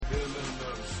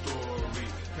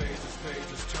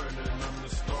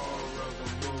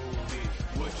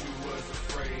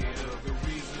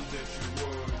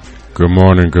Good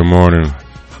morning, good morning.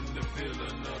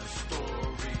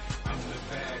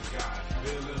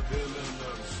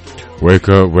 Wake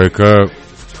up, wake up.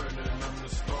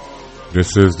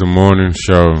 This is the morning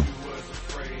show.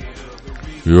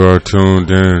 You are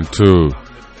tuned in to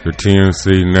the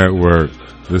TNC network.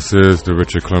 This is the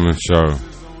Richard Clemens Show.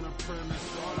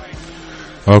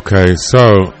 Okay,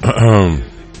 so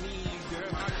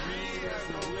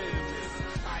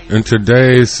in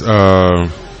today's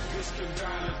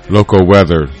local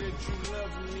weather,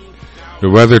 the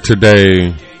weather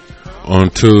today on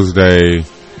Tuesday,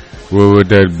 what would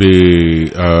that be?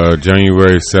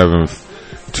 January 7th,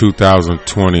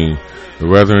 2020. The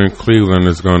weather in Cleveland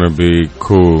is going to be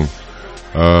cool.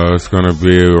 It's going to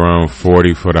be around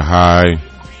 40 for the high.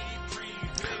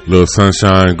 Little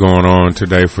sunshine going on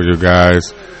today for you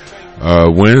guys.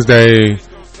 Wednesday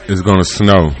is going to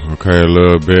snow, okay, a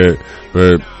little bit,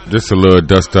 but just a little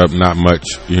dust up, not much,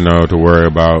 to worry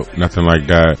about, nothing like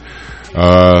that.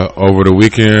 Over the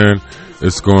weekend,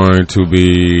 it's going to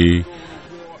be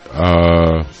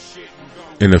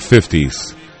in the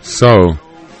 50s. So,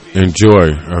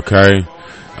 enjoy, okay?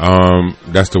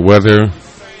 That's the weather.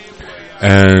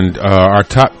 And our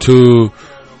top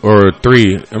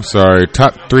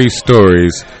three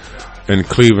stories in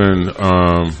Cleveland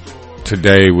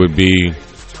today would be,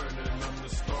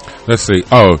 let's see.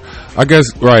 Oh, I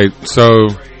guess, right. So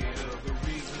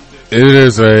it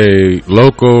is a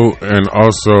local and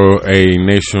also a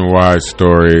nationwide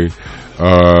story.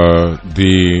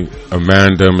 The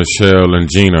Amanda, Michelle, and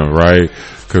Gina, right?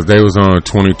 Because they was on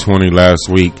 2020 last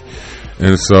week.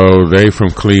 And so they from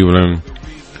Cleveland.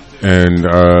 And,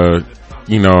 I'm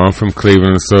from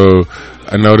Cleveland. So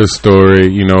I know this story,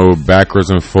 backwards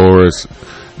and forwards.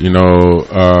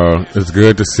 It's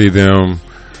good to see them,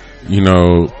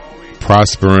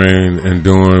 prospering and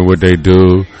doing what they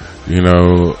do. 10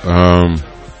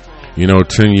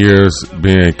 years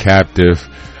being captive,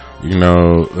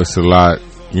 it's a lot,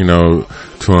 to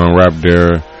unwrap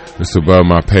there. It's above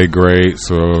my pay grade,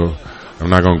 so I'm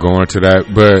not going to go into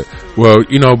that. But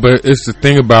it's the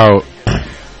thing about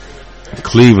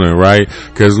Cleveland, right?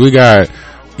 Because we got,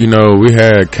 we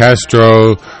had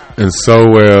Castro and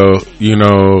Sowell,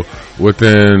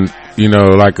 within,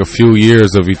 like a few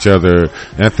years of each other.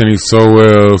 Anthony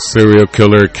Sowell, serial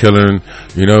killer, killing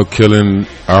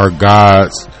our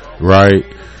gods, right?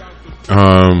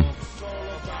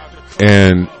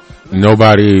 And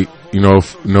nobody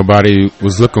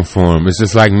was looking for him. It's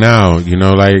just like now,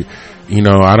 I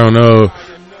don't know.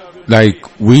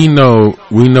 Like we know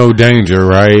danger,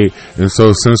 right? And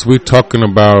so since we're talking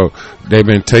about they've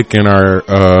been taking our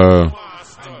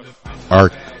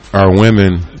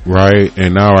women, right,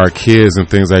 and now our kids and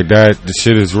things like that, the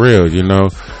shit is real,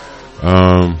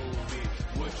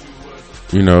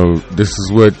 this is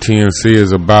what TNC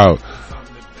is about.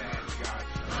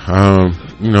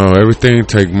 Everything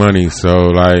take money, so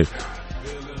like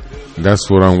that's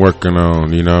what I'm working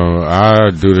on. I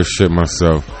do this shit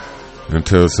myself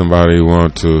until somebody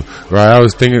want to. Right, I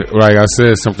was thinking, like I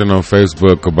said something on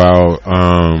Facebook about,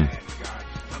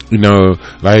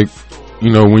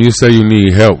 when you say you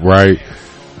need help, right?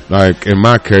 Like in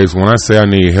my case, when I say I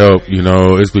need help,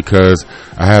 it's because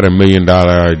I had $1 million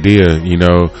idea,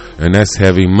 and that's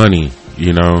heavy money,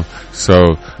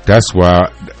 So that's why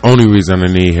the only reason I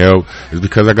need help is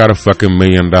because I got a fucking $1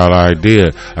 million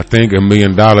idea. I think $1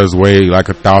 million weigh like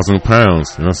 1,000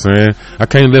 pounds. You know what I'm saying? I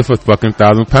can't lift a fucking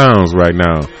 1,000 pounds right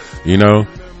now.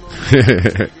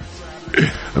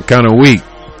 I'm kind of weak.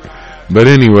 But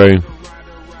anyway,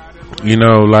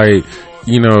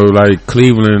 like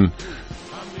Cleveland,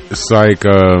 it's like,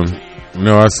 I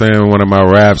say in one of my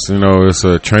raps, it's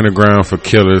a training ground for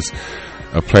killers.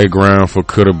 A playground for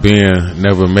could have been.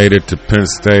 Never made it to Penn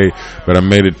State, but I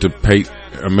made it to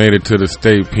the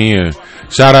state pen.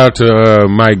 Shout out to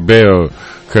Mike Bell,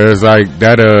 cause like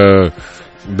that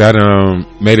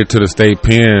made it to the state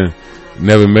pen.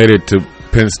 Never made it to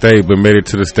Penn State, but made it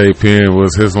to the state pen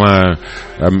was his line.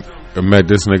 I met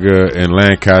this nigga in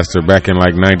Lancaster back in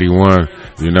like '91.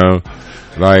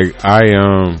 Like I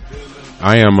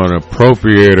am an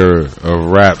appropriator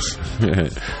of raps.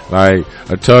 Like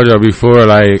I told y'all before,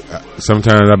 like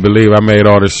sometimes I believe I made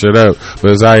all this shit up, but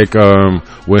it's like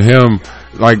with him,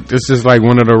 like this is like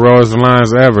one of the rawest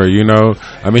lines ever.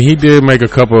 I mean, he did make a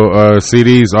couple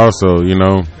CDs also.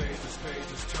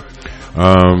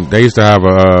 They used to have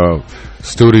a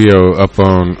studio up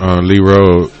on Lee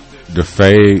Road, the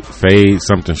Fade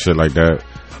something shit like that.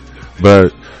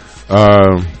 But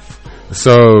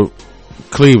so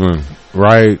Cleveland,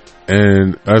 right,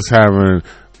 and us having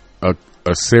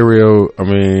a serial,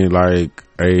 like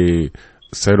a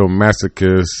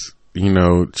sadomasochist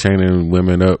chaining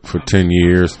women up for 10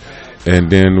 years.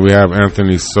 And then we have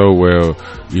Anthony Sowell,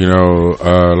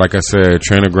 like I said,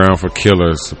 training ground for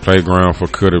killers, playground for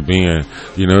could have been.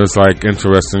 It's like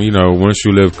interesting. Once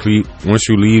you leave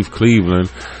Cleveland,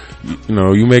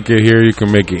 you make it here, you can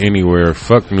make it anywhere.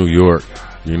 Fuck New York.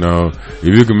 If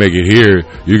you can make it here,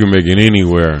 you can make it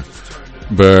anywhere.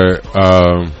 But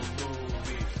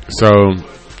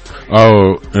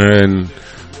and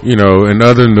in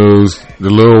other news,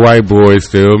 the little white boy is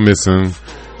still missing.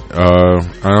 I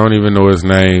don't even know his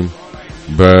name,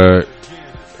 but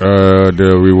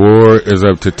the reward is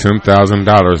up to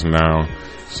 $10,000 now.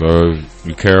 So if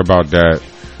you care about that,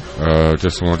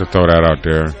 just want to throw that out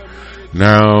there.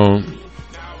 Now,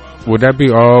 would that be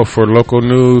all for local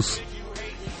news?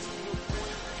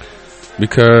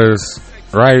 Because,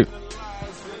 right?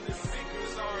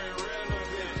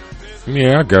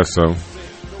 Yeah, I guess so.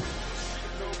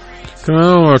 'Cause I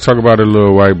don't want to talk about a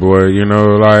little white boy,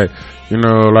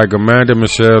 like Amanda,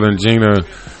 Michelle, and Gina.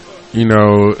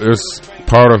 It's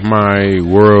part of my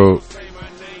world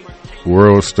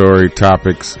story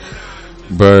topics,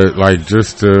 but like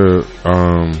just to,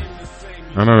 I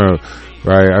don't know,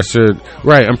 right?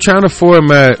 I'm trying to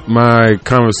format my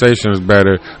conversations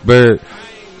better, but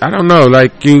I don't know,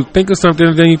 like you think of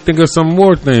something, then you think of some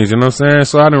more things, you know what I'm saying?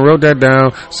 So I done wrote that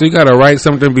down, so you gotta write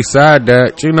something beside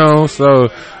that, so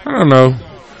I don't know.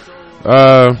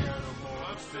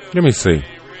 Let me see.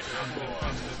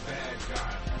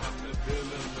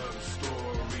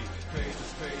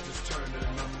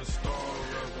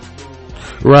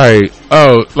 Right.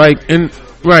 Oh, and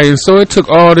so it took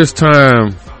all this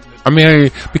time. I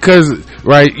mean, because,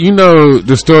 right,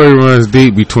 the story runs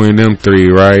deep between them three,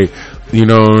 right?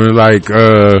 Like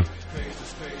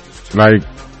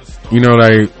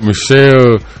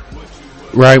Michelle,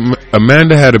 right?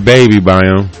 Amanda had a baby by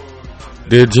him.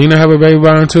 Did Gina have a baby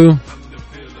by him too?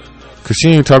 Cause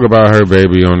she didn't talk about her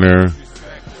baby on there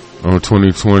on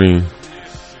 2020.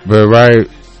 But right,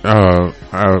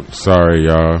 I'm sorry,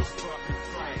 y'all.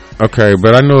 Okay,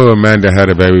 but I know Amanda had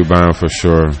a baby by him for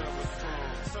sure.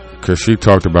 Cause she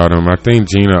talked about him. I think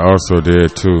Gina also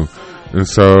did too. And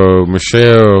so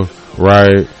Michelle,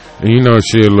 right, and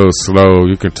she a little slow.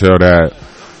 You can tell that.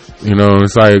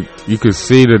 It's like you could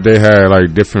see that they had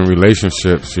like different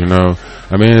relationships. I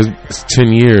mean, it's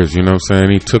 10 years. You know what I'm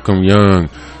saying? He took them young,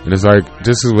 and it's like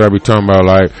this is what I be talking about.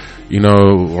 Like,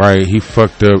 right? He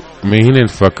fucked up. I mean, he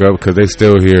didn't fuck up because they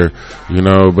still here.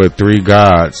 But three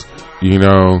gods.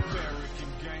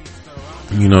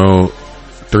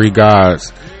 Three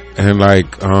gods, and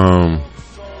like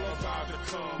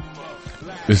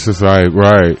this is like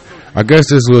right. I guess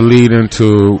this will lead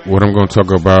into what I'm going to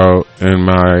talk about in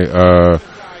my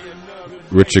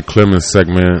Richard Clemens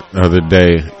segment of the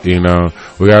day.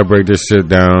 We got to break this shit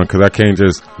down because I can't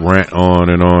just rant on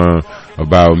and on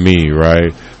about me,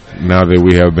 right? Now that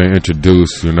we have been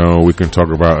introduced, we can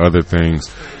talk about other things.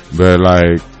 But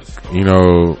like,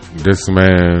 this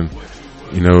man,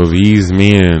 these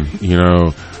men,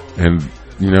 and,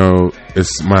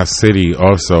 it's my city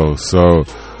also. So,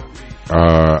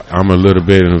 I'm a little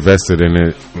bit invested in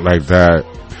it like that,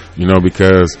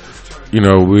 because,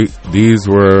 these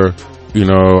were,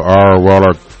 our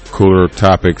water cooler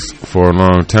topics for a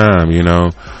long time,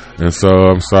 and so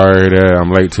I'm sorry that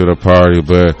I'm late to the party,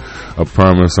 but I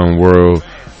promise I'm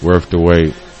worth the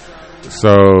wait.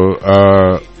 So,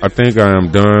 I think I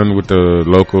am done with the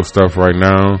local stuff right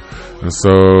now, and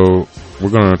so we're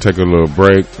going to take a little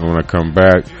break, and when I come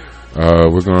back,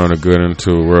 we're going to get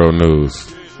into world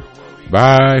news.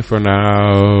 Bye for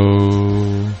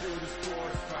now.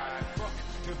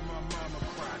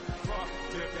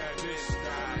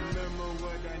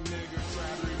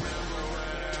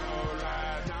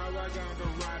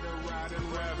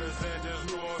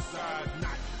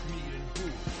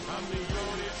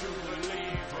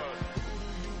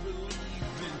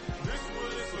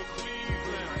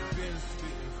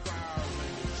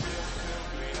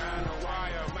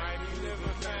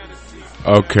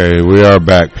 Okay, we are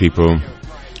back, people.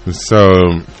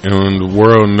 So, in the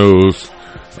world news,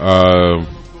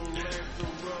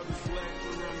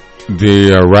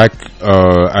 the Iraq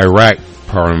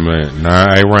Parliament,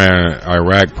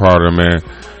 Iraq Parliament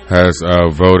has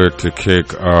voted to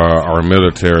kick our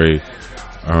military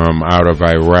out of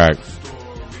Iraq.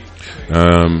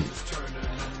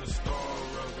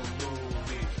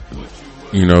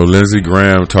 Lindsey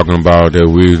Graham talking about that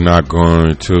we're not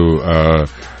going to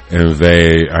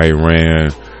invade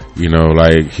Iran.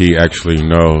 Like he actually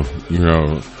like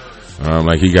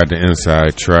he got the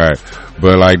inside track.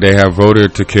 But like they have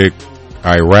voted to kick,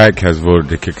 Iraq has voted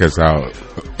to kick us out.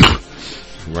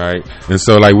 right? And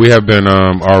so like we have been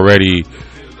already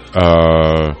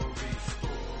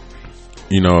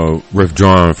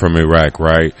withdrawn from Iraq,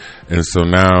 right? And so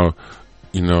now,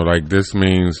 like this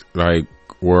means like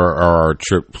where are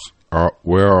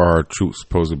our troops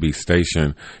supposed to be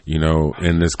stationed,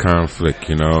 in this conflict,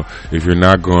 if you're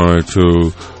not going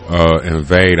to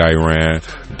invade Iran,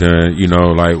 then,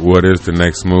 like what is the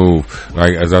next move?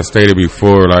 Like, as I stated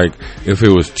before, like if it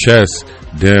was chess,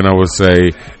 then I would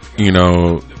say,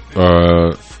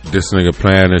 this nigga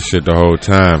playing this shit the whole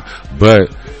time.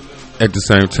 But at the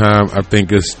same time, I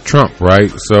think it's Trump,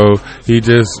 right? So he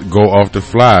just go off the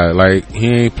fly. Like, he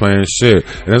ain't playing shit.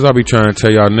 And that's what I be trying to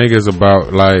tell y'all niggas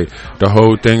about, like, the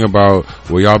whole thing about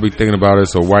what y'all be thinking about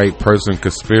it's a white person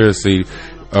conspiracy.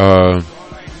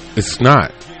 It's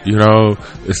not.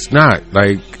 It's not.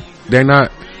 Like, they're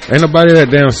not. Ain't nobody that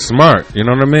damn smart. You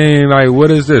know what I mean? Like, what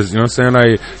is this? You know what I'm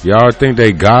saying? Like, y'all think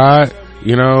they God?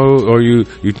 Or you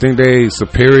think they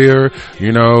superior,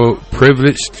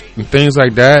 privileged and things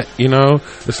like that,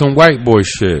 it's some white boy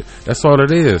shit. That's all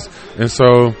it is. And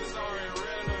so,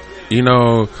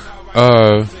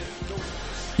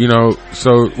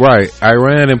 so right,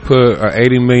 Iran and put a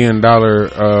 $80 million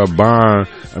bond,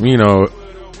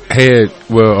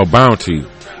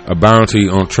 a bounty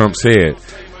on Trump's head.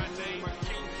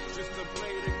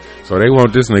 So they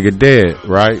want this nigga dead,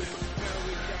 right?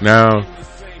 Now,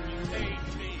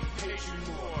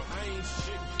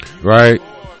 right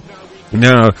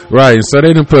now, right. So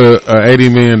they didn't put a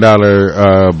 $80 million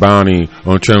bounty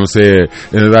on Trump's head,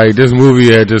 and like this movie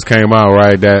that just came out,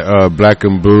 right? That Black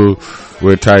and Blue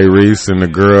with Tyrese and the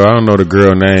girl. I don't know the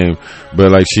girl name,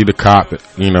 but like she the cop,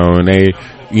 and they,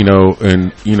 they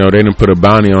didn't put a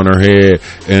bounty on her head,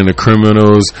 and the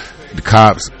criminals, the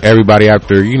cops, everybody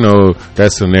after,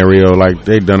 that scenario, like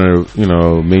they've done it,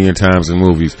 a million times in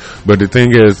movies. But the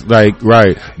thing is, like,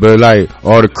 right, but like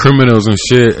all the criminals and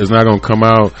shit is not gonna come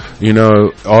out,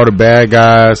 all the bad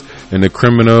guys and the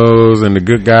criminals and the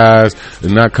good guys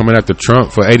is not coming after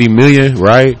Trump for 80 million,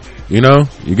 right? You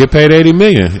get paid 80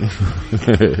 million.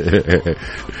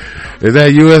 Is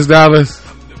that US dollars?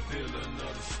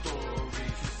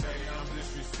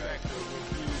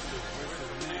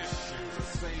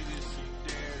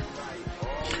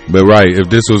 But right, if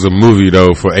this was a movie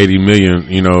though for 80 million,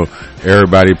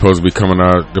 everybody supposed to be coming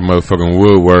out the motherfucking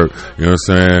woodwork, you know what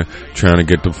I'm saying? Trying to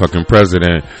get the fucking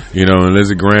president, and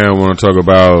Lindsey Graham want to talk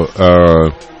about,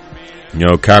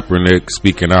 Kaepernick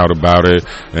speaking out about it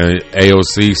and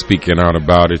AOC speaking out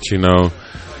about it,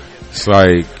 It's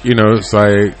like, you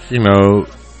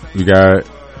got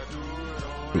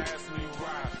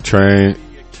trained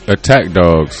attack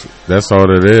dogs. That's all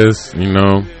it is,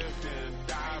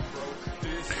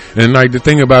 And like the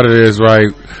thing about it is,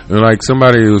 right, like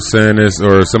somebody was saying this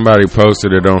or somebody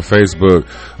posted it on Facebook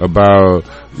about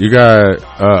you got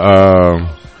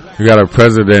a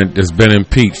president that's been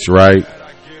impeached, right?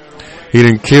 He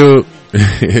didn't kill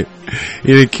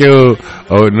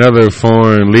another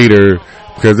foreign leader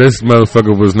because this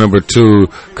motherfucker was number 2.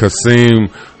 Qasem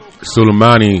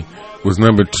Soleimani was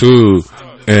number 2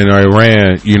 in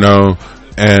Iran,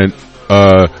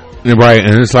 and right,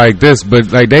 and it's like this,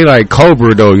 but like they like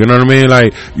Cobra though, you know what I mean?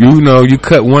 Like, you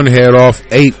cut one head off,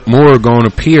 8 more gonna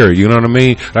appear, you know what I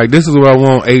mean? Like, this is what I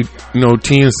want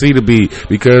TNC to be,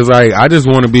 because like I just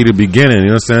want to be the beginning, you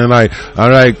know what I'm saying? Like, I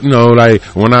like, like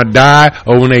when I die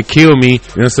or when they kill me, you know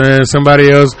what I'm saying,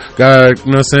 somebody else gotta, you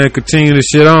know what I'm saying, continue the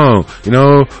shit on,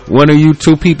 one of you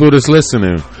 2 people that's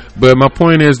listening. But my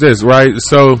point is this, right?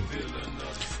 So,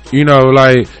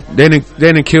 like they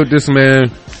didn't kill this man.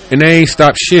 And they ain't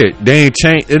stopped shit. They ain't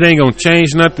change. It ain't gonna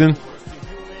change nothing.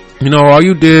 All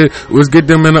you did was get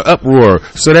them in an uproar.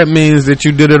 So that means that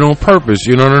you did it on purpose.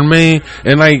 You know what I mean?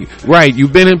 And like, right,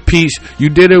 you've been impeached. You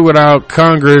did it without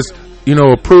Congress,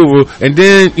 approval. And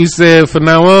then you said, from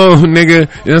now on, nigga, you know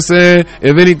what I'm saying?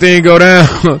 If anything go down,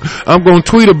 I'm gonna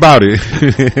tweet about it.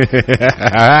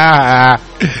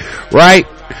 Right?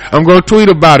 I'm gonna tweet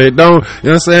about it. Don't, you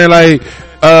know what I'm saying?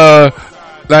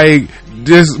 Like,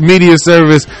 this media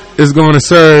service is going to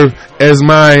serve as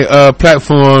my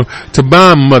platform to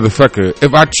bomb motherfucker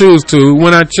if I choose to,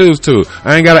 when I choose to.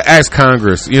 I ain't got to ask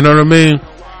Congress, you know what I mean?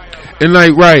 And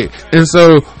like, right, and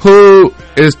so who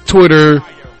is Twitter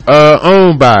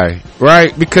owned by,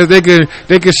 right? Because they can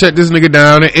shut this nigga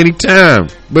down at any time.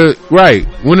 But right,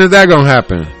 when is that gonna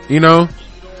happen?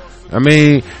 I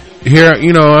mean, here,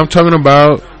 I'm talking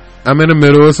about, I'm in the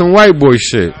middle of some white boy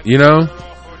shit,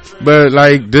 But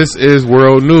like, this is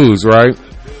world news, right?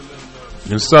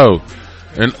 And so,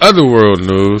 in other world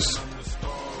news,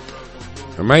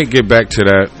 I might get back to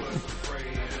that.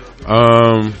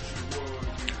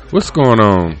 What's going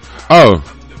on? Oh,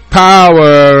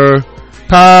 power,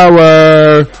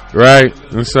 right?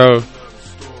 And so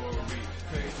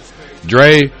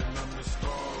Dre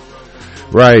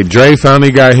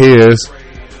finally got his,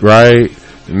 right?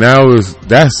 Now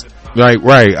that's like,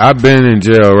 right, I've been in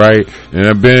jail, right? And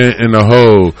I've been in the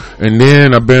hole, and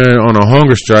then I've been on a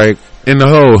hunger strike in the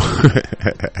hole.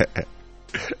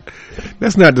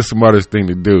 That's not the smartest thing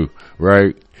to do,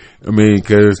 right? I mean,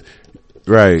 cause,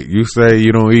 right, you say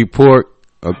you don't eat pork,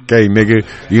 okay, nigga,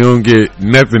 you don't get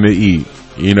nothing to eat,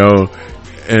 you know?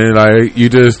 And like, you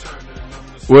just,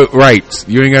 what rights?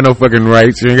 You ain't got no fucking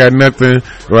rights, you ain't got nothing,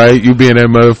 right? You being that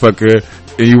motherfucker,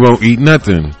 and you won't eat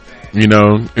nothing. You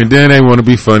know, and then they want to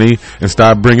be funny and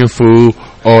start bringing food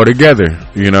all together,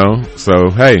 you know. So,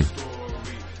 hey.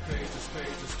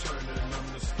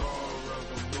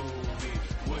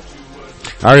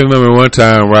 I remember one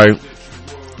time, right?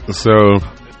 So,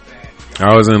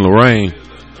 I was in Lorraine.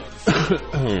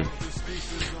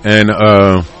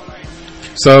 And,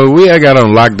 so we had got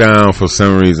on lockdown for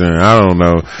some reason. I don't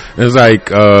know. It's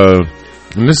like,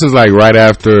 and this is like right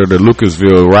after the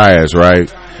Lucasville riots,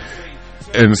 right?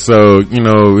 And so, you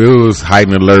know, it was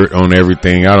heightened alert on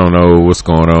everything. I don't know what's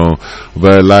going on,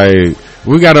 but like,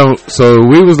 we got on, so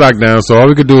we was locked down, so all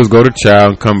we could do was go to chow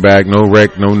and come back, no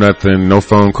wreck, no nothing, no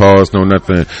phone calls, no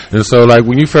nothing. And so like,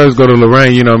 when you first go to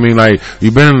Lorraine, you know what I mean, like,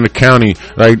 you've been in the county,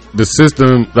 like, the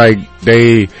system, like,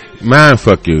 they mind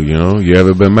fuck you, you know, you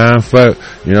ever been mind fucked,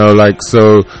 you know, like,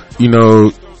 so, you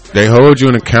know, they hold you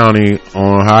in the county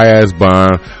on high ass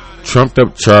bond, trumped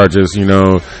up charges, you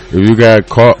know. If you got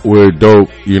caught with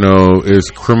dope, you know, it's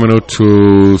criminal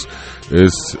tools,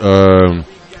 it's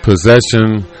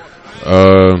possession,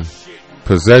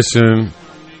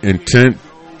 intent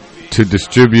to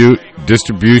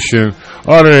distribution,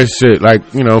 all of that shit.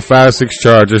 Like, you know, 5-6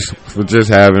 charges for just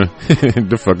having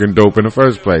the fucking dope in the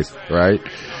first place, right?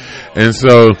 And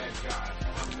so,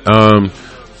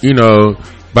 you know,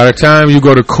 by the time you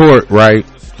go to court, right,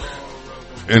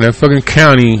 in that fucking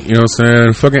county, you know what I'm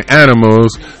saying, fucking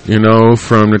animals, you know,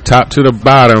 from the top to the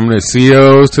bottom, the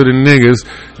CEOs to the niggas,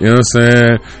 you know what I'm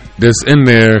saying, that's in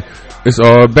there, it's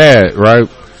all bad, right?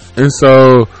 And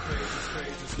so,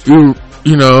 you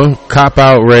know, cop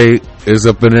out rate is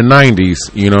up in the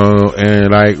 90s, you know,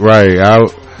 and like,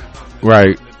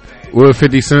 right, what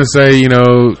 50 Cent say, you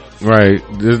know, right,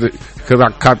 because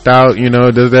I copped out, you know,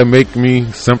 does that make me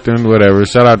something, whatever,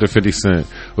 shout out to 50 Cent,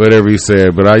 whatever he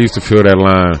said, but I used to feel that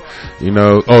line, you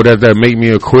know, oh, does that make me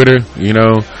a quitter, you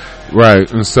know, right,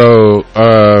 and so,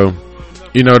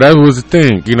 you know, that was the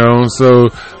thing, you know, so,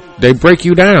 they break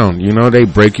you down, you know, you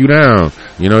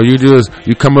know,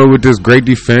 you come up with this great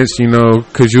defense, you know,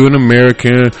 cause you're an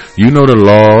American, you know the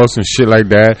laws and shit like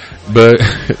that, but,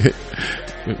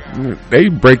 they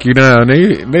break you down.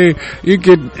 You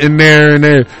get in there and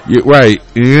right.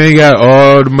 You ain't got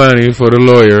all the money for the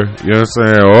lawyer. You know what I'm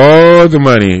saying? All the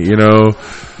money, you know,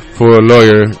 for a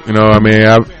lawyer. You know, I mean,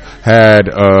 I've had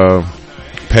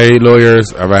paid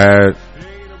lawyers. I've had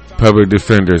public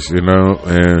defenders. You know,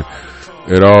 and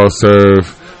it all serve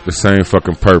the same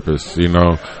fucking purpose. You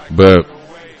know, but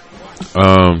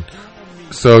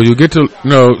so you get to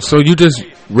so you just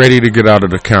ready to get out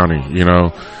of the county. You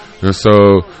know. And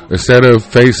so instead of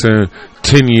facing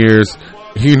 10 years,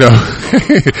 you know,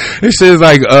 this shit's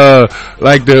like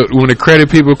when the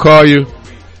credit people call you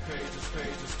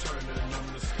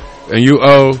and you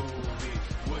owe,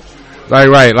 like,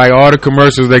 right, like all the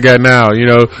commercials they got now, you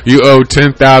know, you owe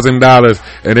 $10,000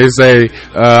 and they say,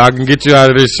 I can get you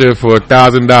out of this shit for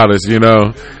 $1,000, you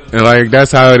know. And like,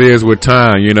 that's how it is with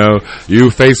time, you know, you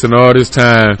facing all this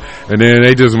time and then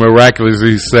they just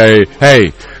miraculously say,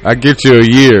 hey, I get you a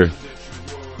year.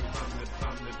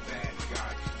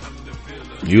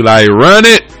 You like, run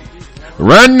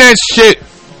that shit,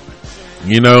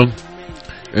 you know.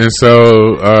 And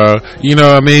so, you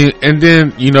know, I mean, and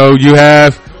then, you know, you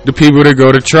have the people that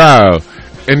go to trial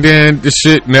and then the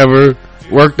shit never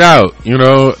worked out, you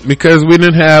know, because we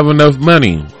didn't have enough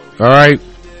money. All right.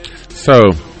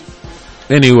 So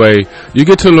anyway, you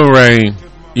get to Lorraine,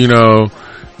 you know,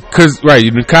 cause right,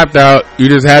 you been copped out, you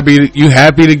just happy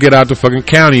to get out the fucking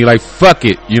county, like fuck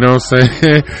it, you know what I'm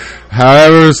saying?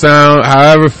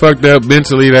 however fucked up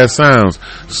mentally that sounds.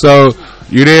 So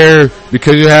you're there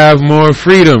because you have more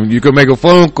freedom. You can make a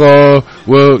phone call.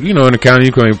 Well, you know, in the county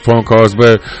you can make phone calls,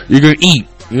 but you can eat.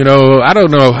 You know, I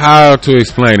don't know how to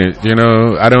explain it. You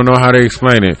know, I don't know how to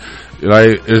explain it.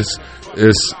 Like it's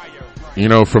you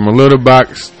know, from a little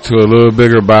box to a little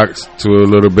bigger box to a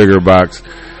little bigger box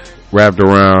wrapped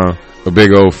around a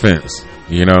big old fence,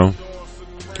 you know.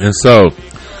 And so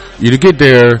you get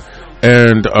there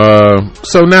And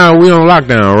so now we on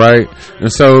lockdown, right?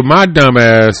 And so my dumb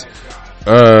ass,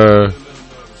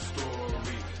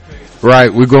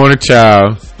 right, we going to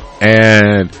chow,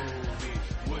 and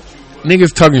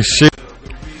niggas talking shit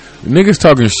in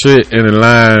the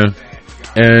line,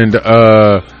 and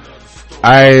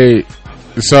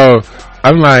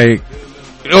I'm like,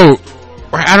 oh,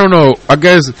 I don't know, I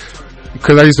guess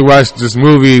because I used to watch the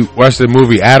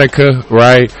movie Attica,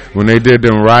 right, when they did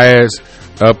them riots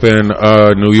up in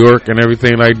New York and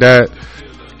everything like that.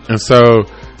 And so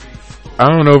I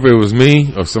don't know if it was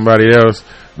me or somebody else,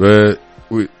 but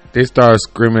they started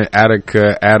screaming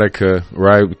Attica, Attica,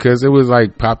 right? Because it was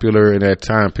like popular in that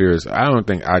time period. So I don't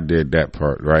think I did that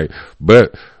part, right?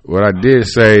 But what I did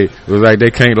say was like,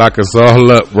 they can't lock us all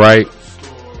up, right?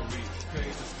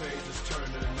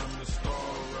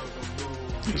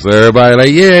 So everybody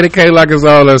like, yeah, they can't lock us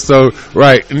all up. So,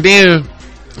 right. And then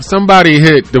somebody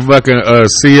hit the fucking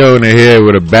CO in the head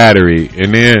with a battery.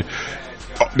 And then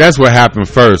that's what happened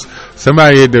first.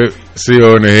 Somebody hit the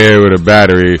CO in the head with a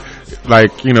battery.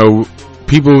 Like, you know,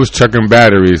 people was chucking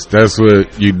batteries. That's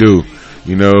what you do,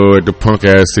 you know, at the punk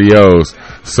ass COs.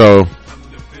 So,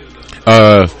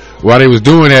 while they was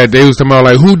doing that, they was talking about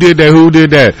like, who did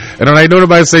that? And I'm like, don't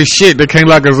nobody say shit. They can't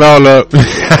lock us all up.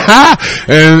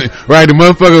 And right, the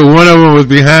motherfucker, one of them was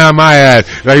behind my ass.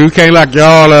 Like, we can't lock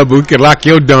y'all up, but we can lock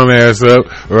your dumb ass up,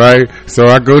 right? So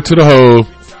I go to the hole,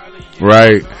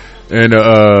 right, and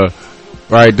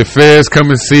right, the feds come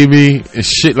and see me and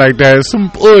shit like that. Some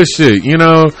bullshit, you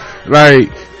know, like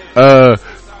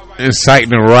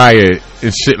inciting a riot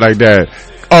and shit like that.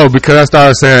 Oh, because I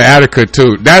started saying Attica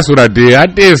too. That's what I did. I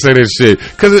did say this shit.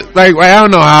 Cause like, I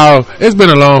don't know how, it's been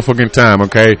a long fucking time,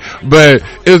 okay? But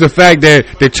it was the fact that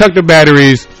they chucked the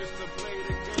batteries,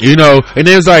 you know, and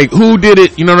it was like, who did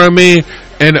it? You know what I mean?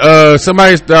 And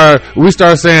we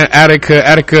started saying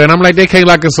Attica, and I'm like, they can't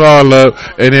lock us all up.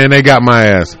 And then they got my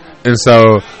ass. And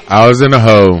so I was in the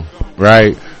hole,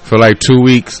 right, for like 2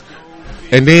 weeks.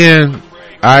 And then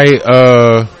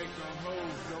I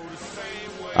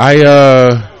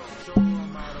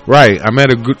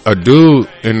met a dude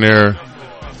in there,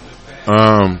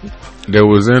 that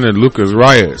was in the Lucas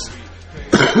riots.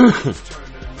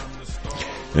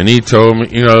 And he told me,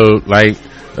 you know, like,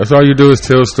 that's all you do is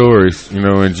tell stories, you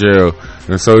know, in jail.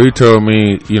 And so he told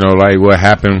me, you know, like, what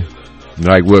happened,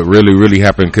 like, what really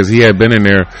happened, because he had been in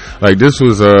there. Like, this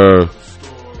was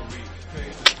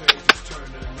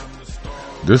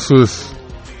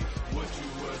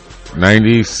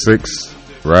 96,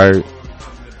 right?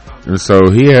 And so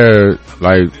he had,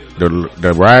 like,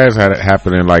 the riots had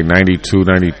happened in like 92,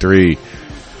 93.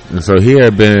 And so he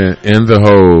had been in the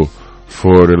hole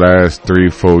for the last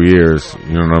 3-4 years.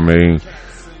 You know what I mean?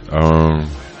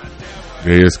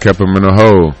 They just kept him in the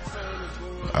hole.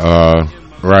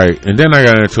 Right. And then I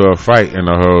got into a fight in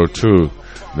the hole too.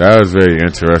 That was very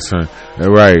interesting.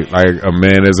 Right. Like, a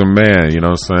man is a man, you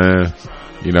know what I'm saying?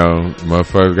 You know,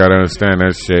 motherfuckers gotta understand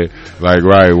that shit. Like,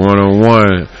 right,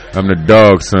 1-on-1, I'm the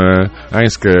dog, son. I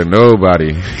ain't scared of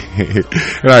nobody.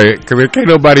 Like, cause can't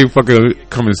nobody fucking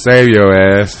come and save your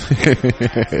ass.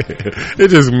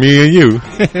 It's just me and you.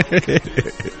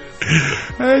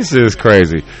 That shit is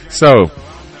crazy. So,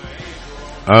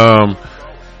 I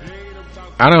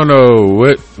don't know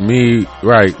what me,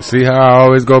 right, see how I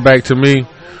always go back to me?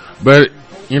 But,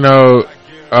 you know,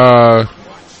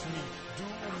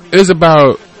 it's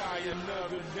about,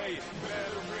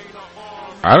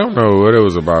 I don't know what it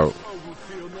was about.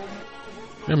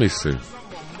 Let me see.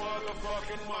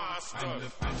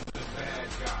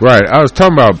 Right, I was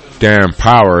talking about damn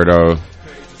power though.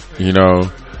 You know,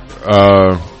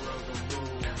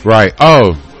 right.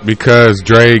 Oh, because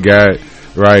Dre got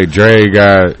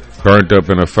burnt up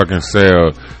in a fucking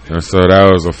cell, and so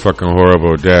that was a fucking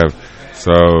horrible death.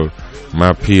 So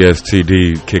my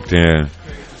PSTD kicked in.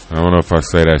 I don't know if I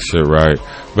say that shit right,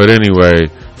 but anyway,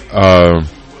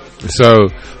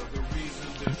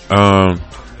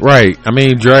 right. I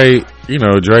mean, Dre, you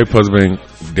know, Dre supposed to been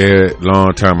dead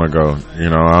long time ago. You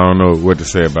know, I don't know what to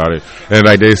say about it. And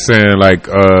like they saying, like,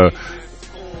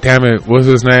 damn it, what's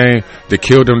his name? They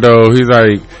killed him though. He's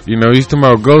like, you know, he's talking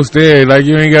about Ghost dead. Like,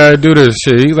 you ain't gotta do this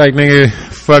shit. He's like, nigga,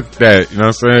 fuck that. You know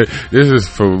what I'm saying?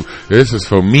 This is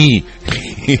for me.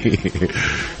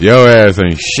 Your ass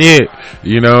ain't shit.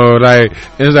 You know, like,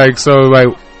 it's like, so like,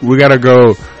 we gotta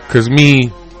go, cause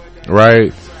me,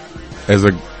 right, as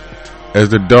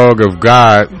the dog of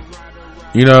God,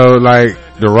 you know, like,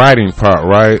 the writing part,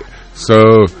 right?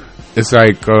 So it's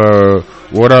like,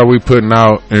 what are we putting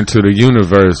out into the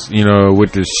universe, you know,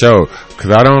 with this show? Cause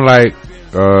I don't like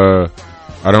a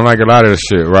lot of the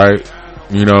shit, right?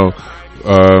 You know,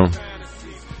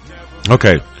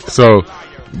 Okay, so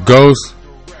Ghost,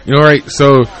 you know, right?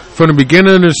 So from the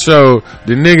beginning of the show,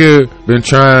 the nigga been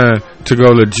trying to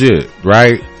go legit,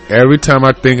 right? Every time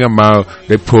I think I'm out,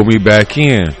 they pull me back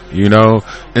in, you know?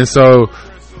 And so,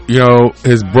 you know,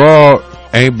 his broad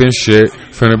ain't been shit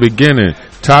from the beginning.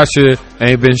 Tasha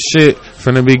ain't been shit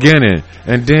from the beginning.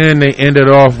 And then they ended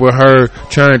off with her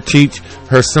trying to teach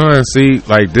her son, see,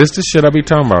 like, this the shit I be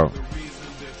talking about.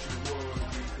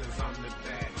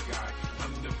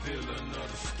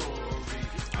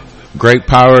 Great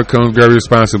power comes great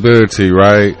responsibility,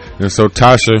 right? And so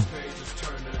Tasha,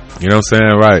 you know what I'm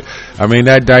saying, right? I mean,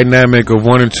 that dynamic of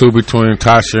 1 and 2 between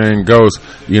Tasha and Ghost,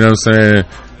 you know what I'm saying,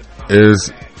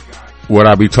 is what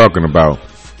I be talking about.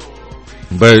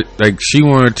 But like, she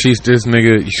want to teach this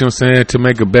nigga, you know what I'm saying, to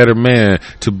make a better man,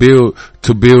 to build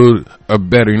a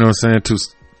better, you know what I'm saying,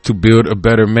 to build a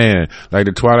better man. Like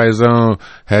the Twilight Zone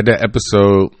had that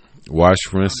episode,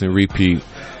 watch, rinse, and repeat,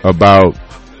 about,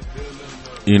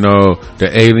 you know, the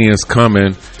aliens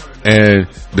coming and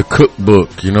the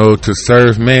cookbook, you know, to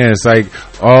serve man. It's like,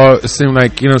 all, it seemed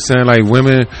like, you know what I'm saying, like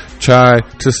women try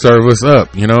to serve us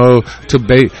up, you know, to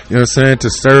bait, you know what I'm saying,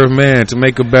 to serve man, to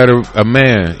make a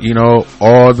man, you know,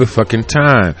 all the fucking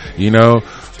time, you know,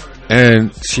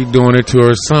 and she doing it to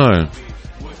her son.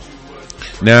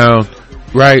 Now,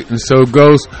 right, and so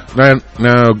Ghost,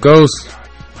 now Ghost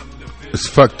is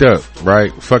fucked up,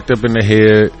 right? Fucked up in the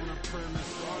head.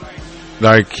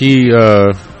 Like he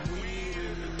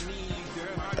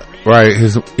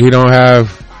don't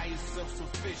have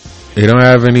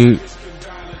any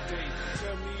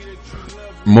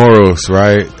morals,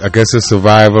 right? I guess it's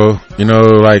survival, you know,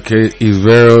 like he's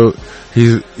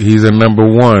a number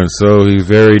one, so he's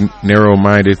very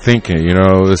narrow-minded thinking, you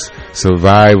know, it's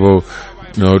survival,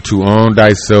 you know, to own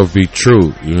thyself be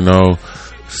true, you know,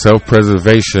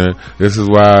 self-preservation. This is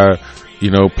why,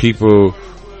 you know, people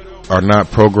are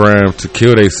not programmed to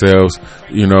kill themselves,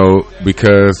 you know,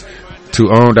 because to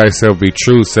own thyself be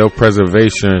true,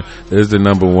 self-preservation is the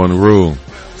number one rule.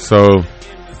 So,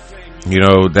 you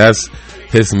know, that's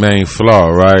his main flaw,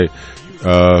 right?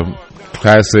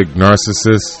 Classic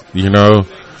narcissist, you know,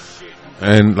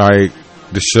 and like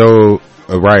the show,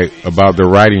 right, about the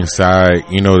writing side,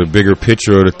 you know, the bigger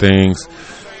picture of the things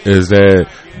is that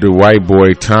the white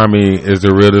boy Tommy is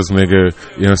the realest nigga,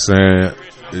 you know what I'm saying,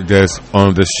 that's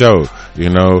on the show, you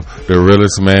know, the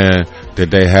realest man that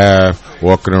they have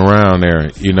walking around there,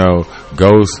 you know.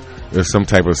 Ghost is some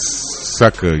type of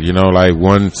sucker, you know, like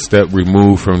one step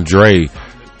removed from Dre,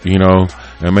 you know.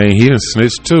 I mean, he done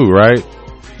snitched too, right?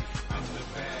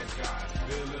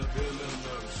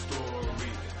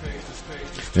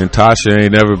 And Tasha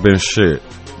ain't never been shit.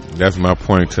 That's my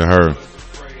point to her.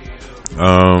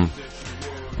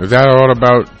 Is that all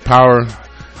about power?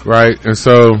 Right, and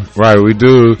so, right, we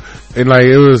do, and like,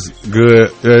 it was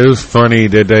good, it was funny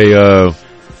that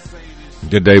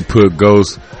they put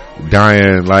Ghost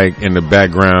dying, like, in the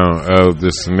background of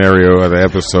the scenario of the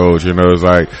episodes, you know. It's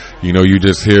like, you know, you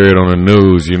just hear it on the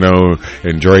news, you know,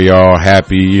 and Dre all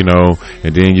happy, you know,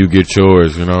 and then you get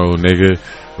yours, you know, nigga,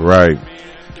 right,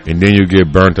 and then you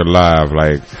get burnt alive.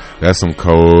 Like, that's some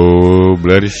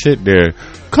cold-blooded shit there,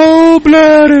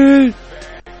 cold-blooded.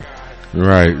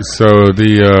 Right, so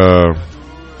the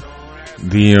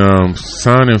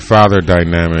son and father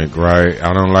dynamic, right?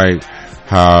 I don't like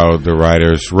how the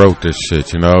writers wrote this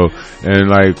shit, you know, and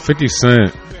like 50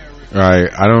 Cent, right?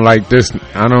 I don't like this.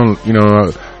 I don't, you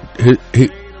know, he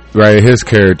right, his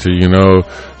character, you know,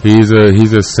 he's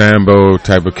a Sambo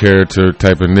type of character,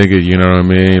 type of nigga, you know what I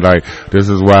mean? Like, this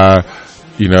is why,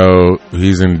 you know,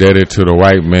 he's indebted to the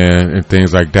white man and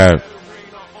things like that,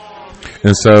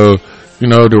 and so, you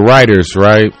know, the writers,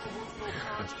 right?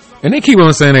 And they keep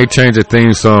on saying they changed the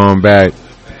theme song back.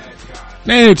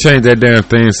 They ain't changed that damn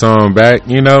theme song back,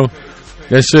 you know?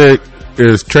 That shit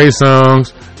is Trey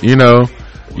Songz, you know,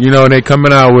 and they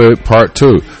coming out with part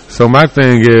 2. So my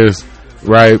thing is,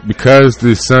 right, because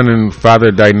the son and father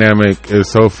dynamic is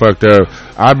so fucked up,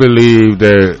 I believe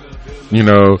that, you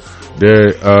know,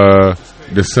 that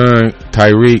the son,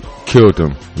 Tyreek, killed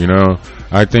him, you know?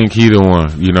 I think he the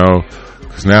one, you know?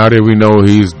 Because now that we know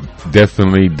he's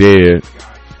definitely dead,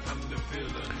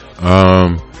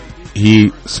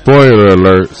 he, spoiler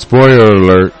alert,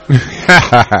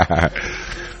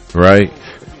 right,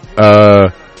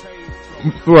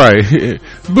 right,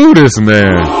 Buddhist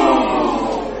man.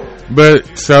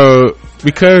 But so,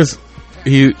 because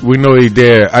we know he's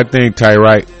dead, I think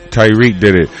Tyreek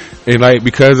did it. And like,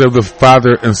 because of the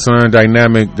father and son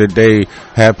dynamic that they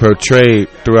have portrayed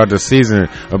throughout the season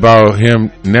about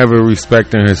him never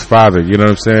respecting his father, you know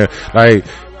what I'm saying? Like,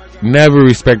 never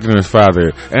respecting his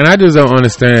father. And I just don't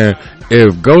understand,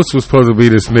 if Ghost was supposed to be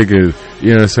this nigga, you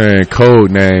know what I'm saying,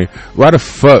 code name, why the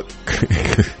fuck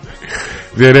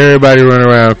did everybody run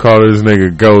around call this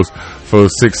nigga Ghost for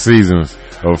 6 seasons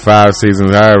or 5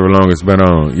 seasons, however long it's been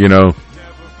on, you know?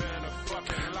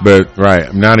 But right,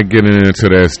 I'm not getting into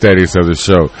the aesthetics of the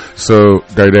show. So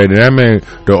that meant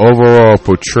the overall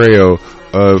portrayal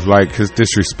of like his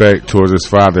disrespect towards his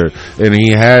father, and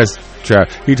he has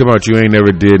tried. He talking about, you ain't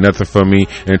never did nothing for me,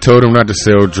 and told him not to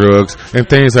sell drugs and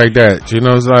things like that. You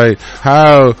know, it's like,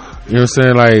 how, you know what I'm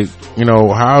saying, like, you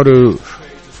know,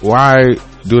 why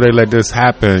do they let this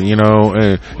happen, you know,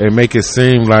 and make it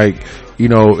seem like, you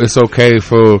know, it's okay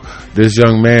for this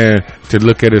young man to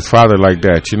look at his father like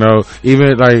that, you know?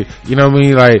 Even like, you know what I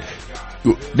mean? Like,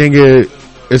 nigga,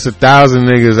 it's 1,000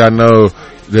 niggas I know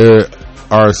that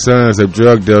are sons of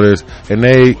drug dealers, and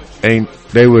they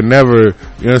would never,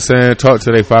 you know what I'm saying, talk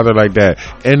to their father like that.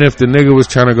 And if the nigga was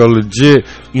trying to go legit,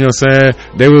 you know what I'm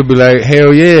saying, they would be like,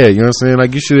 hell yeah, you know what I'm saying,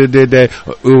 like, you should have did that.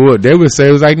 What they would say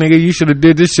was like, nigga, you should have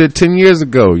did this shit 10 years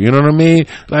ago, you know what I mean?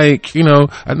 Like, you know,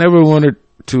 I never wanted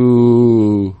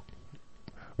to,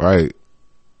 right,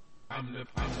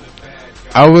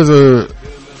 I was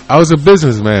a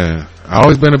businessman. I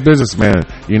always been a businessman,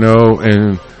 you know,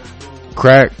 and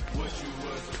crack,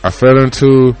 I fell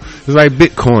into, it's like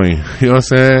Bitcoin, you know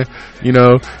what I'm saying? You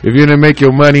know, if you didn't make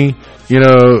your money, you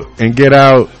know, and get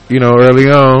out, you know, early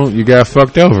on, you got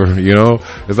fucked over, you know?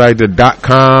 It's like the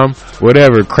 .com,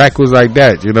 whatever, crack was like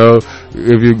that, you know?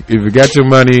 If you got your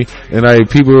money, and like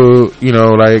people, you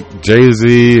know, like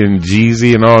Jay-Z and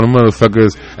Jeezy and all the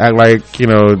motherfuckers act like, you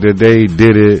know, that they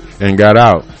did it and got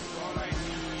out.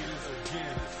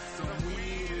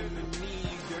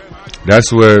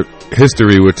 That's what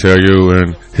history would tell you,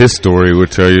 and his story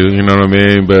would tell you, you know what I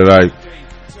mean? But like,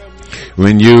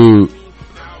 when you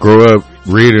grow up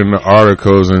reading the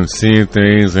articles and seeing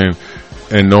things and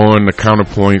knowing the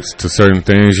counterpoints to certain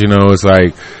things, you know, it's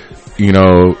like, you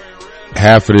know,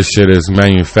 half of this shit is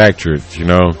manufactured, you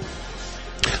know?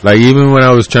 Like, even when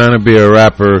I was trying to be a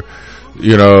rapper,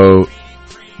 you know,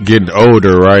 getting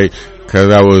older, right?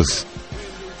 Cause I was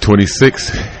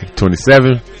 26,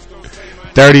 27,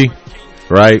 30,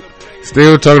 right?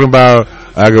 Still talking about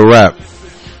I could rap.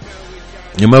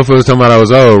 Your motherfuckers talking about I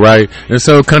was old, right? And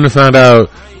so kind of found out,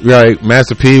 right,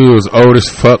 Master P was old as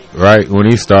fuck, right, when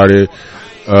he started.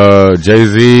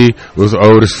 Jay-Z was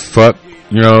old as fuck,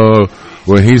 you know,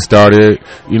 when he started,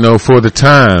 you know, for the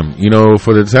time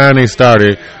they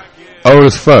started, old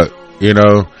as fuck, you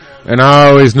know. And I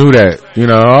always knew that, you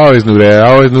know, I always knew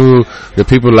that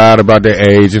people lied about their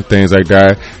age and things like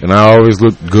that, and I always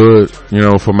looked good, you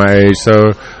know, for my age,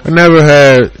 so I never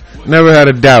had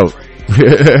a doubt.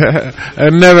 I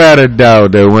never had a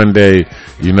doubt that one day,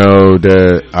 you know,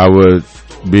 that I would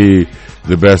be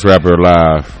the best rapper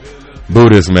alive.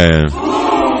 Buddhist man.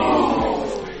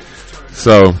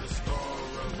 So,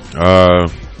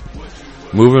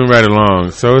 moving right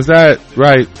along. So is that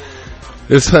right?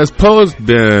 This has supposed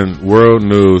been world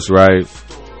news, right?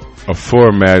 A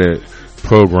formatted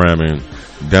programming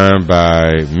done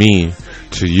by me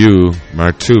to you,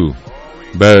 my two.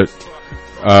 But,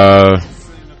 I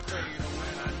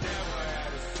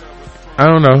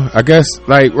don't know. I guess,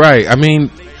 like, right. I mean,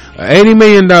 $80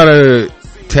 million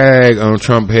tag on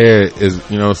Trump head is,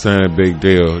 you know what I'm saying, a big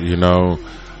deal, you know.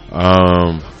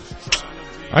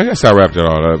 I guess I wrapped it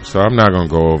all up, so I'm not going to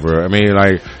go over it. I mean,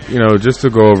 like, you know, just to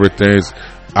go over things,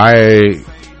 I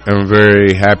am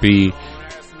very happy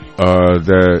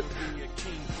that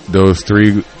those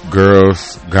three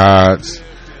gods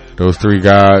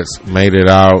made it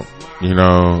out, you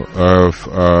know, of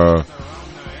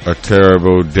a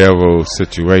terrible devil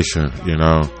situation, you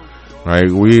know. Like,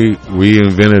 we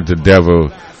invented the devil,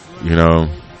 you know,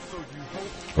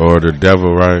 or the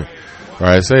devil, right?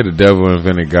 Right, say the devil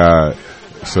invented God.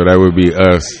 So that would be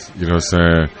us, you know what I'm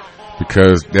saying?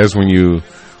 Because that's when you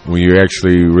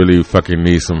actually really fucking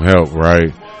need some help,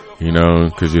 right? You know,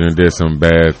 because you done did some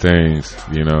bad things,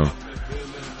 you know.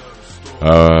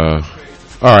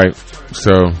 Alright,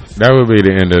 so that would be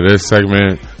the end of this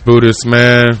segment. Buddhist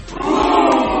man.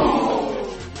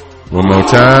 One more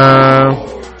time.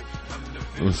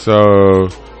 So,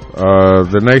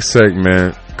 the next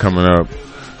segment coming up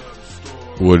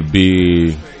would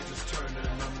be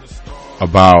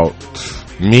about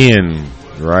men,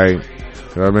 right?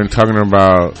 So I've been talking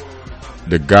about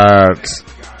the gods,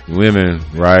 women,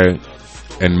 right?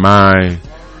 And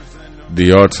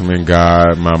the ultimate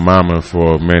god, my mama,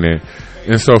 for a minute.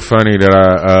 It's so funny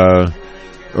that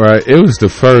right, it was the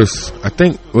first, I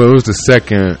think, well, it was the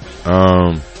second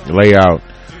layout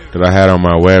that I had on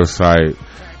my website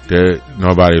that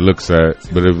nobody looks at.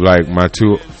 But if like my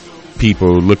two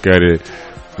people look at it,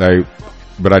 like,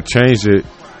 but I changed it,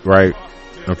 right?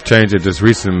 I've changed it just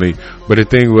recently. But the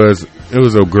thing was, it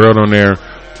was a girl on there,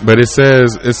 but it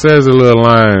says a little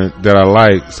line that I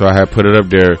like, so I had put it up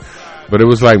there. But it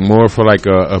was like more for like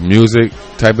a music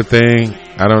type of thing.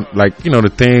 I don't like, you know, the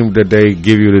theme that they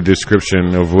give you the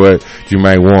description of what you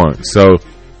might want. So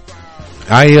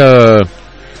I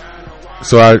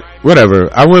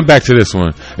went back to this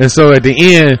one. And so at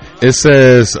the end it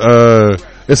says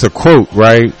it's a quote,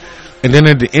 right? And then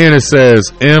at the end it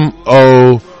says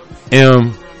MOM-A,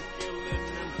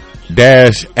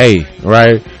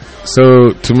 right?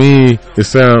 So to me it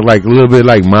sounds like a little bit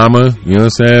like mama, you know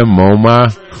what I'm saying?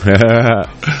 Moma.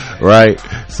 Right?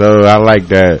 So I like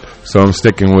that. So I'm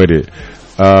sticking with it.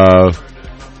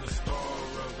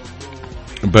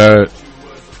 But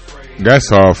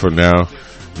that's all for now.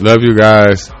 Love you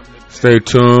guys. Stay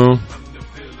tuned.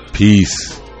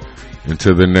 Peace.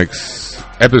 Until the next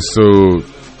episode.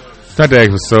 Not the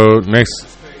episode. Next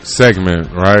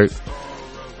segment, right?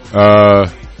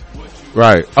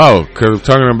 Right. Oh, because we're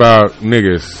talking about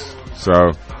niggas.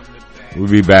 So we'll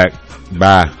be back.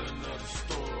 Bye.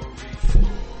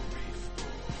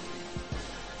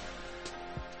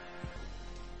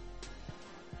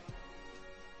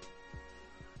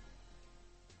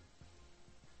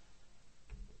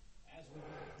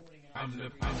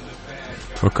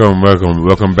 Welcome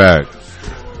back.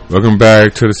 Welcome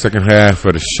back to the second half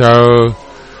of the show.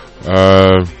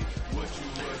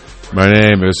 My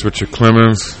name is Richard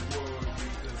Clemens.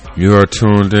 You are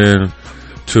tuned in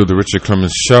to the Richard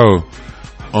Clemens Show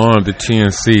on the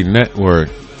TNC Network.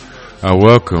 I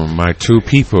welcome my two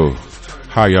people.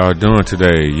 How y'all doing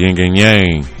today? Yin and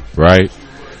yang, right?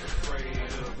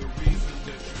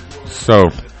 So,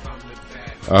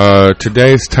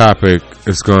 today's topic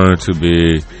is going to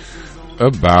be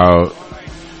about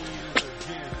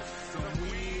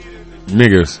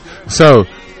niggas. So,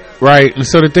 right, and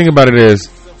so the thing about it is,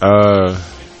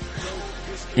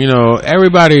 you know,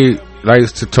 everybody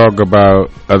likes to talk about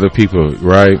other people,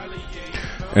 right?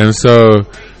 And so,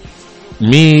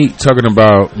 me talking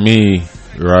about me,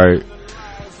 right,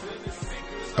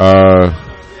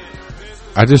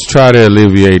 I just try to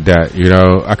alleviate that, you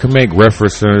know. I can make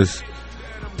references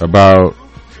about,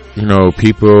 you know,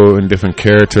 people and different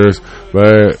characters,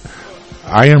 but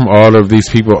I am all of these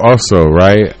people also,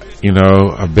 right? You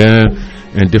know, I've been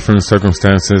in different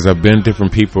circumstances. I've been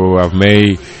different people. I've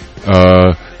made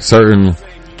certain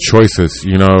choices,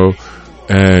 you know,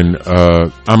 and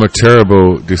I'm a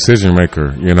terrible decision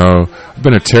maker, you know. I've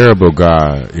been a terrible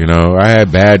guy, you know. I had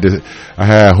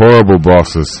horrible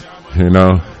bosses, you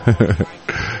know.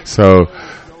 So,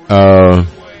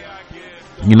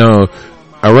 you know,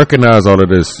 I recognize all of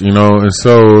this, you know, and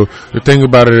so the thing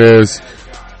about it is,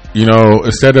 you know,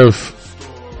 instead of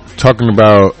talking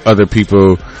about other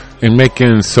people and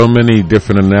making so many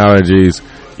different analogies,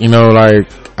 you know, like,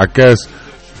 I guess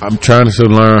I'm trying to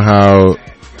learn how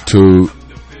to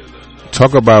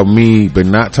talk about me, but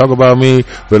not talk about me,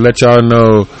 but let y'all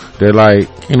know that, like,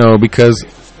 you know, because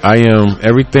I am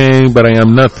everything, but I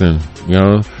am nothing, you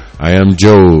know. I am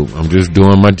Job. I'm just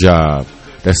doing my job.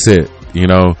 That's it, you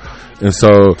know. And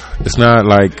so it's not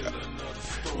like,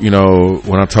 you know,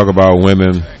 when I talk about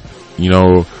women, you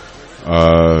know,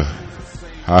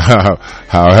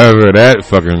 however that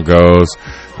fucking goes,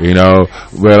 you know,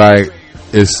 but like,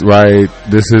 it's right.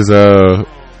 This is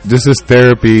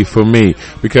therapy for me,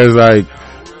 because, like,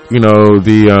 you know,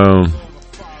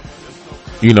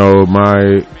 you know,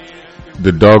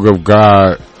 the Dog of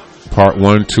God part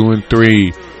 1, 2, and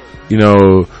 3, you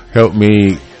know, helped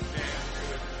me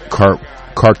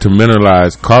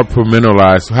compartmentalize,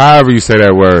 however you say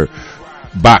that word,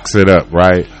 box it up,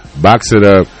 right? Box it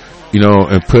up, you know,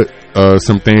 and put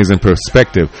some things in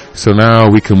perspective. So now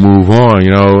we can move on,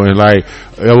 you know, and like,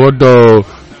 although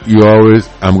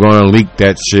I'm gonna leak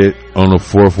that shit on the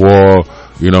fourth wall,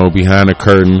 you know, behind the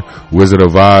curtain, Wizard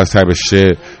of Oz type of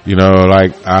shit, you know,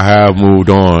 like, I have moved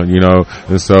on, you know,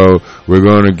 and so we're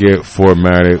gonna get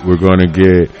formatted, we're gonna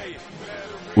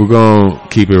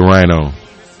keep it rhino.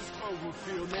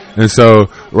 And so,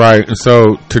 right, and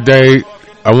so today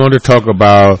I want to talk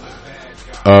about,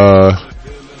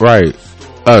 right,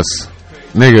 us,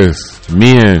 niggas,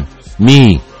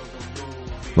 me.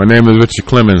 My name is Richard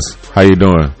Clemens. How you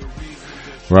doing?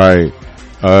 Right.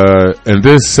 And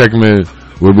this segment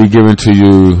will be given to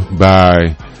you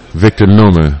by Victor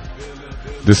Newman.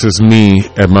 This is me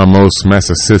at my most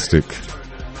masochistic.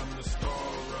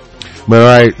 But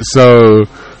right, so,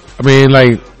 I mean,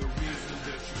 like,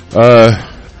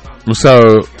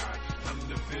 so,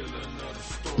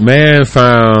 man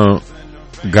found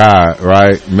God,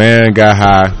 right? Man got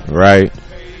high, right?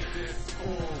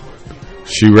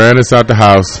 She ran us out the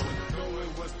house.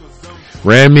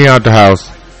 Ran me out the house.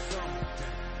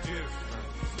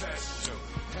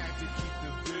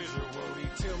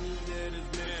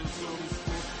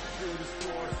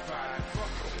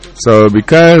 So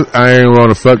because I ain't want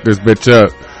to fuck this bitch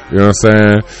up, you know what I'm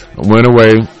saying? I went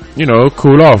away, you know,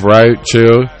 cool off, right?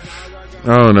 Chill. I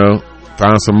don't know.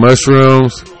 Found some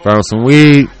mushrooms, found some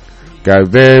weed, got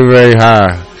very, very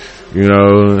high, you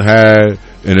know, had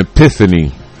an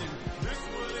epiphany.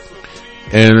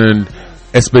 And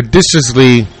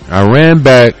expeditiously, I ran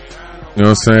back, you know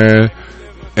what I'm saying,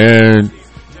 and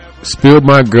spilled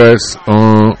my guts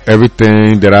on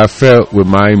everything that I felt with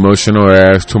my emotional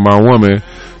ass to my woman.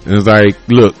 And it's like,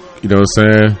 look, you know what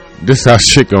I'm saying? This how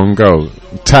shit gonna go.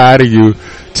 I'm tired of you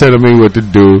telling me what to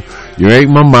do. You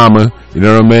ain't my mama, you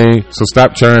know what I mean? So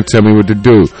stop trying to tell me what to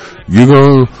do.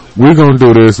 We're gonna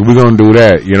do this, we're gonna do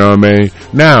that, you know what I mean?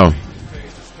 Now,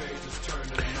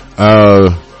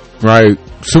 right,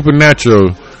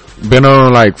 Supernatural been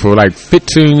on for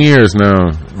 15 years now,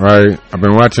 right? I've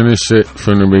been watching this shit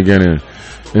from the beginning.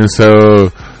 And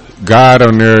so God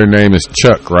on their name is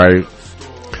Chuck, right?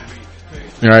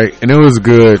 Right, and it was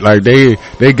good. Like they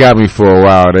got me for a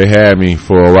while. They had me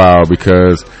for a while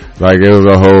because it was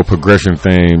a whole progression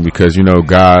thing. Because you know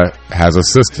God has a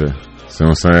sister. See what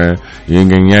I'm saying?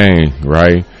 Yin and Yang,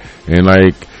 right? And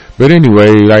but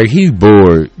anyway, he's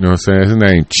bored. You know what I'm saying? His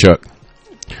name Chuck,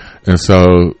 and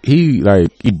so he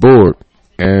bored.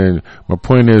 And my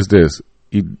point is this: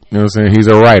 you know what I'm saying? He's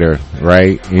a writer,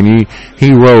 right? And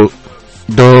he wrote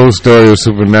the whole story of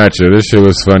Supernatural. This shit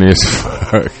was funny as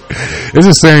fuck. It's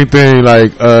the same thing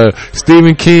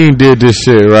Stephen King did this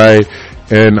shit, right?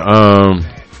 And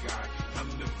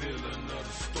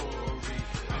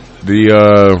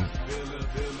the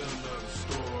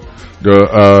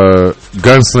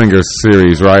Gunslinger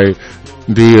series, right?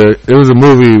 It was a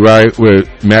movie, right, with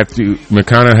Matthew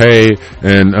McConaughey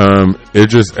and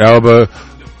Idris Elba,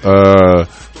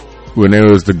 when it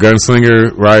was the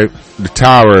Gunslinger, right?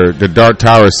 The Dark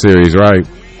Tower series, right?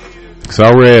 So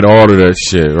I read all of that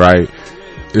shit, right?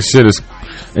 This shit is,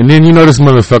 and then you know this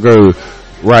motherfucker,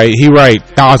 right? He write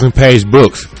 1,000-page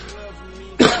books,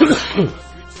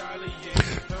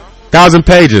 1,000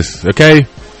 pages, okay?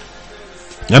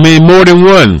 I mean more than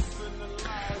one,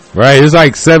 right? It's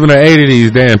 7 or 8 of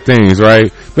these damn things,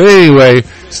 right? But anyway,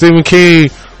 Stephen King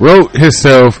wrote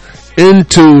himself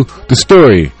into the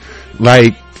story,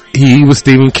 he was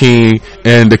Stephen King,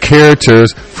 and the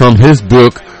characters from his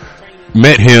book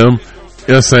met him,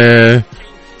 you know what I'm saying,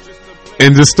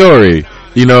 in the story,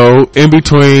 you know, in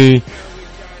between.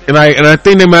 And I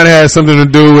think they might have had something to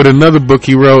do with another book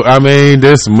he wrote. I mean,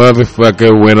 this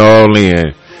motherfucker went all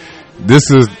in.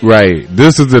 This is right.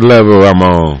 This is the level I'm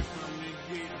on.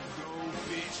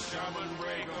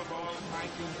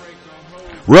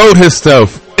 Wrote his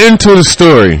stuff into the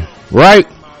story, right?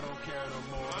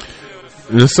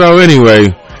 And so anyway,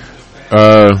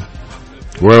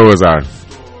 where was I?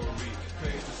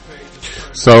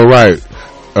 So right,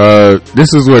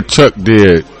 this is what Chuck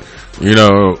did, you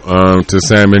know, to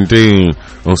Sam and Dean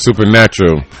on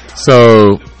Supernatural.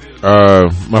 So,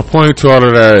 my point to all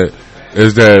of that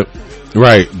is that,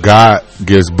 right, God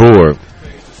gets bored.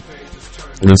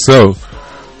 And so,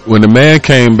 when the man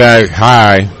came back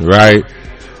high, right,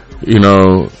 you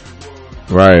know,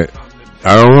 right,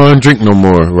 I don't want to drink no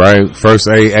more, right? First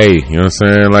AA, you know what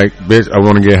I'm saying? Bitch, I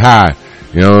want to get high,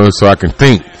 you know, so I can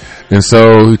think. And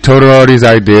so he told her all these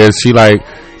ideas. She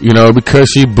you know, because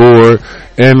she bored,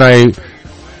 and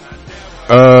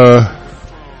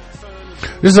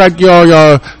it's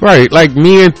y'all, right?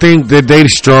 Men think that they the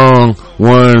strong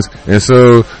ones, and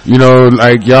so you know,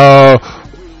 y'all,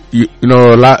 you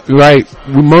know, a lot, right?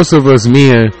 Most of us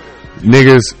men,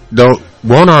 niggas don't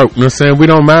want our, you know what I'm saying? We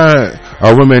don't mind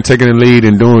our women taking the lead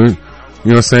and doing,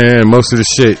 you know what I'm saying, most of the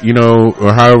shit, you know,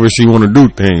 or however she want to do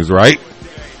things, right?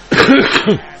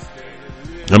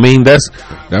 I mean,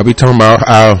 that'll be talking about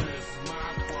how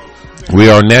we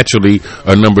are naturally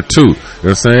a number 2. You know what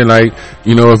I'm saying?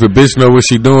 You know, if a bitch know what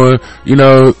she doing, you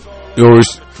know, or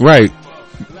right,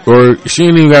 or she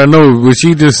ain't even gotta know, but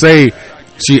she just say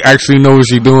she actually know what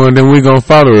she doing, then we gonna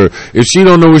follow her. If she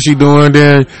don't know what she doing,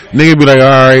 then nigga be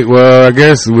alright, well, I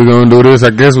guess we're gonna do this, I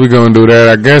guess we're gonna do that,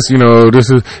 I guess, you know,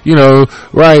 this is, you know,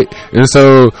 right? And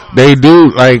so they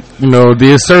do, you know,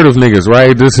 the assertive niggas,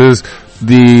 right? This is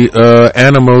the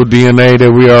animal DNA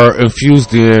that we are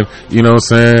infused in, you know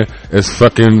what I'm saying, as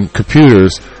fucking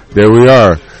computers that we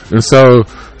are. And so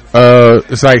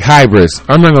it's like hybrids.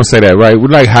 I'm not gonna say that, right? We're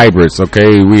like hybrids,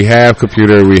 okay? We have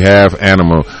computer, we have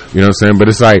animal. You know what I'm saying? But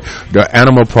it's like the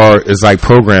animal part is like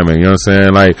programming. You know what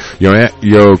I'm saying? Like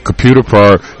your computer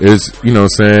part is, you know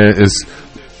what I'm saying, is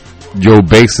your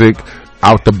basic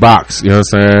out the box. You know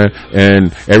what I'm saying?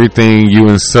 And everything you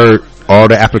insert, all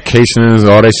the applications,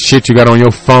 all that shit you got on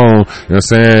your phone, you know what I'm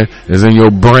saying, is in your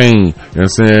brain. You know what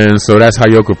I'm saying? So that's how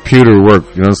your computer work.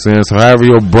 You know what I'm saying? So however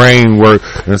your brain work, you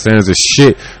know what I'm saying, is a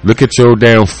shit. Look at your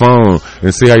damn phone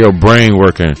and see how your brain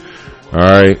working.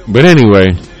 Alright. But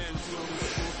anyway.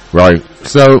 Right.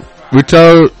 So we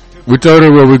told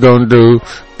her what we're gonna do,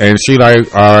 and she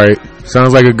like, alright,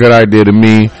 sounds like a good idea to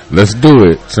me. Let's do it.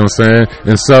 You know what I'm saying?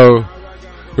 And so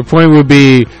the point would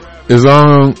be, as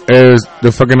long as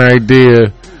the fucking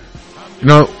idea, you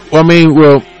know,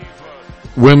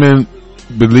 women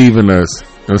believe in us. You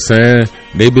know what I'm saying?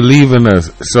 They believe in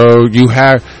us. So you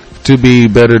have to be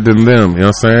better than them. You know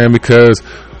what I'm saying? Because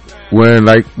when,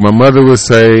 like, my mother would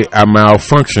say, I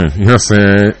malfunction, you know what I'm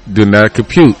saying, do not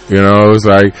compute. You know, it's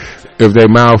like, if they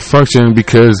malfunction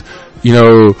because, you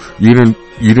know, you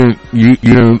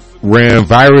didn't ran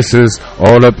viruses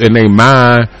all up in their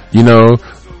mind, you know,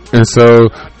 and so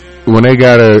when they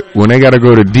gotta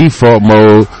go to default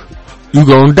mode, you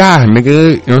gonna die, nigga.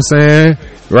 You know what I'm saying?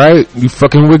 Right? You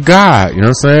fucking with God. You know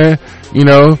what I'm saying? You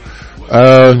know,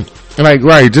 like,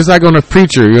 right, just like on a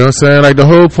preacher. You know what I'm saying? Like, the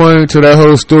whole point to that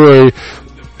whole story,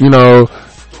 you know,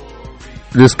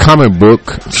 this comic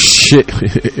book shit,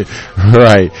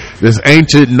 right? This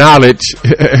ancient knowledge.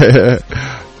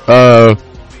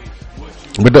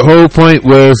 But the whole point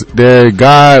was that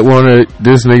God wanted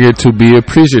this nigga to be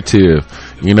appreciative.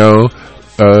 You know,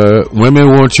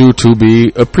 women want you to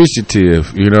be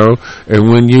appreciative, you know, and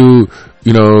when you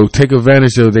know, take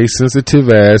advantage of their sensitive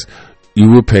ass, you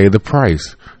will pay the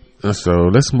price. And so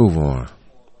let's move on.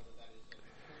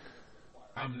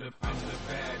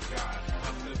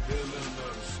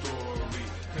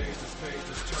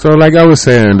 So like I was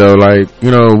saying though, like, you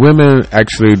know, women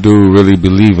actually do really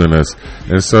believe in us.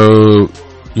 And so,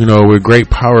 you know, with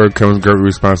great power comes great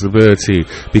responsibility,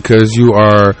 because you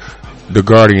are the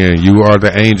guardian, you are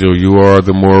the angel, you are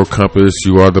the moral compass,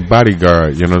 you are the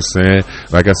bodyguard. You know what I'm saying?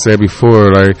 Like I said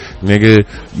before, like, nigga,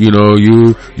 you know,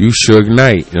 you Suge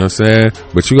Knight, you know what I'm saying?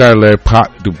 But you gotta let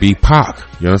Pac to be Pac.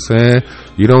 You know what I'm saying?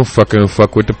 You don't fucking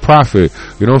fuck with the prophet.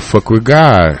 You don't fuck with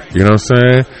God. You know what I'm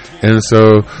saying? And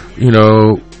so, you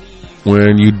know,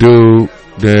 when you do,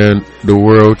 then the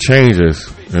world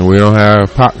changes, and we don't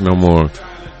have Pac no more.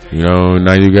 You know,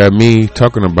 now you got me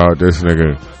talking about this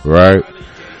nigga, right?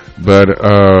 But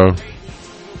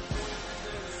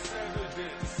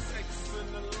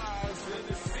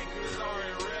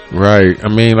right, I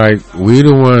mean, like, we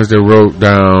the ones that wrote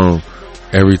down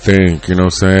everything, you know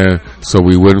what I'm saying, so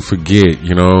we wouldn't forget,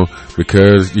 you know,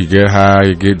 because you get high,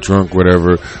 you get drunk,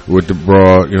 whatever, with the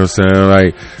broad, you know what I'm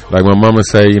saying, like my mama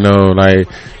say, you know, like,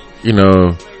 you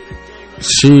know,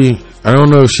 I don't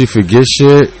know if she forgets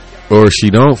shit or she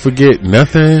don't forget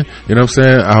nothing, you know what I'm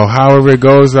saying, however it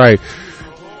goes, like,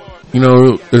 you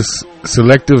know, it's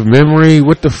selective memory,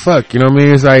 what the fuck, you know what I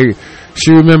mean, it's like,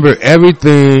 she remember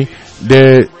everything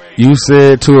that you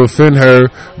said to offend her,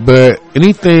 but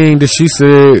anything that she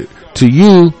said to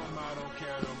you,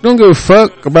 don't give a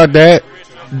fuck about that,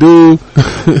 dude.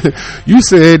 You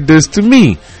said this to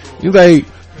me. You like,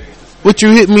 what,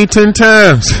 you hit me 10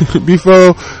 times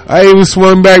before I even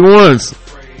swung back once,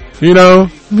 you know?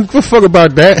 What the fuck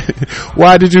about that?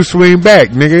 Why did you swing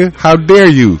back, nigga? How dare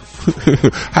you?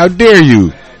 How dare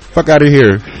you? Fuck out of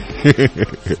here.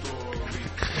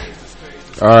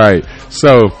 Alright,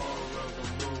 so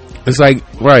it's like,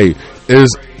 right,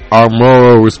 it's our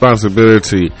moral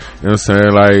responsibility, you know what I'm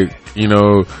saying, like, you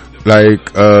know,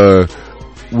 like,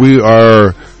 we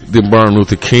are the Martin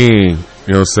Luther King,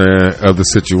 you know what I'm saying, of the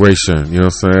situation, you know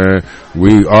what I'm saying,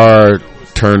 we are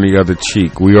turn the other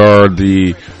cheek, we are the,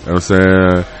 you know what I'm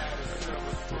saying,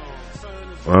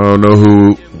 I don't know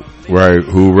who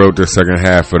wrote the second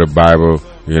half of the Bible,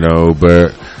 you know,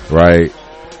 but, right,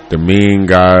 the mean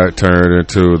guy turned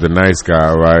into the nice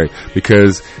guy, right,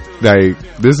 because, like,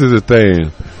 this is the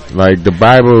thing, like, the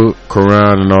Bible,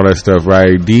 Quran, and all that stuff,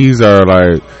 right, these are,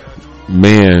 like,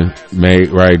 man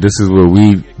made, right, this is what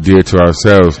we did to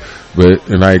ourselves, but,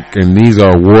 and these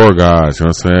are war gods, you know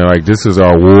what I'm saying, like, this is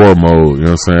our war mode, you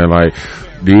know what I'm saying, like,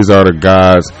 these are the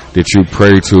gods that you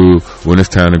pray to when it's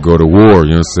time to go to war,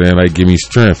 you know what I'm saying, like, give me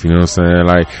strength, you know what I'm saying,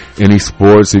 like, any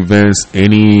sports events,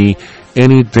 anything,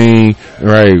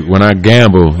 right, when I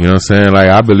gamble, you know what I'm saying, like,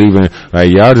 I believe in, like,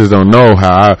 y'all just don't know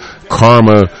how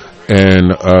karma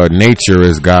and nature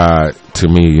is God to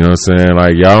me, you know what I'm saying,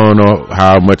 like, y'all don't know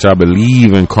how much I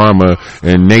believe in karma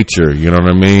and nature, you know what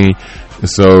I mean,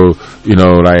 So, you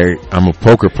know, like, I'm a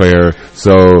poker player,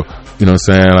 so, you know what I'm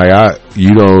saying, like,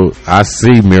 I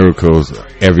see miracles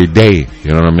every day, you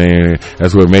know what I mean?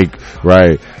 That's what make,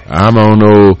 right, I don't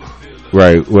know,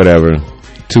 right, whatever,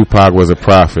 Tupac was a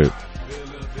prophet,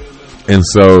 and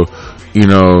so, you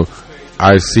know,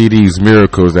 I see these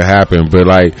miracles that happen, but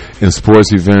like in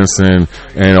sports events and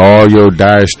all your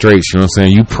dire straits, you know what I'm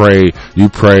saying? You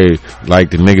pray like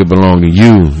the nigga belong to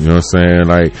you, you know what I'm saying?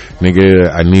 Like, nigga,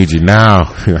 I need you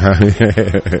now.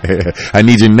 I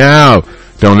need you now.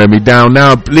 Don't let me down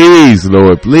now, please,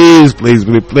 Lord, please, please,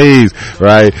 please, please,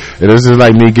 right? And this is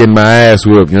like me getting my ass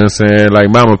whooped, you know what I'm saying? Like,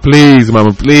 mama, please, you know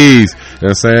what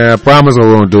I'm saying? I promise I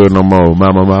won't do it no more.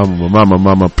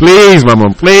 Mama, please,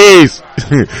 mama, please.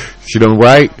 She don't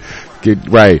get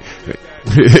right.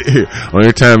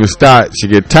 Only time it starts, she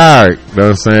get tired, you know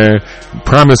what I'm saying?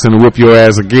 Promising to whoop your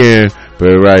ass again,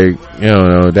 but right, you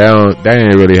know, that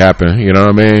ain't really happen, you know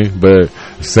what I mean? But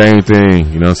same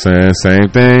thing, you know what I'm saying?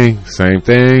 Same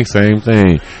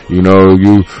thing. You know,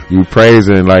 you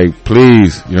praising like,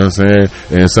 please, you know what I'm saying?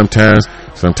 And sometimes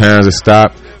it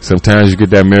stop. Sometimes you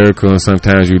get that miracle and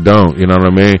sometimes you don't, you know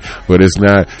what I mean? But it's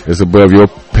above your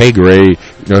pay grade, you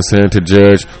know what I'm saying, to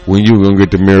judge when you gonna get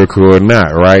the miracle or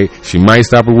not, right? She might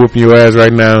stop and whooping your ass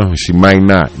right now, she might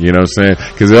not, you know what I'm saying?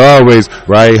 Cause it always,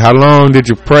 right, how long did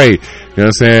you pray, you know what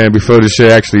I'm saying, before the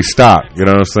shit actually stopped, you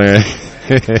know what I'm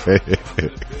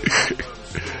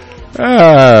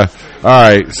saying?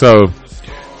 Alright, so,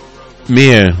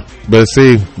 men, but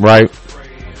see, right,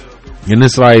 and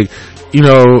it's like, you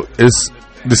know, it's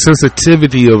the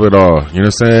sensitivity of it all, you know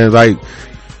what I'm saying? Like,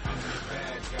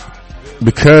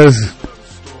 because,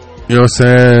 you know what I'm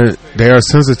saying, they are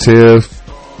sensitive,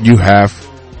 you have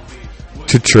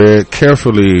to tread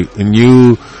carefully, and you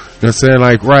know what I'm saying,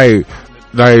 like, right,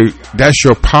 like, that's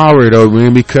your power though,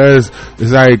 man, because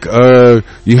it's like,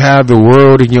 you have the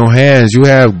world in your hands, you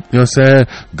have, you know what I'm saying,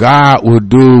 God will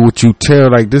do what you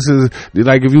tell, like, this is,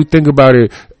 like, if you think about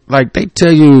it, like, they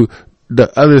tell you, the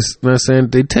others, you know what I'm saying,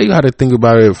 they tell you how to think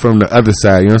about it from the other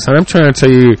side, you know what I'm saying? I'm trying to tell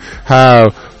you how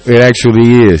it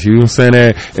actually is, you know what I'm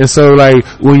saying? And so, like,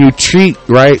 when you treat,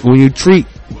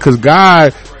 because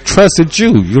God trusted you,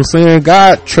 you know what I'm saying?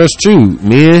 God trusts you,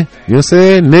 man, you know what I'm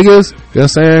saying? Niggas, you know what I'm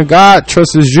saying? God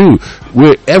trusts you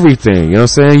with everything, you know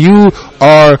what I'm saying? You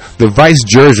are the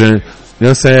vice-gerent, you know what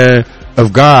I'm saying,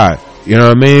 of God. You know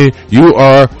what I mean? You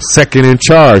are second in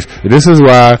charge. This is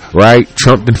why, right,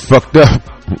 Trump done fucked up.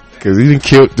 Because he done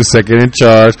killed the second in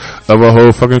charge of a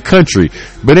whole fucking country.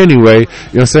 But anyway, you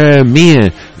know what I'm saying?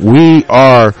 Men, we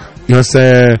are, you know what I'm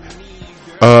saying,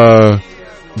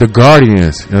 the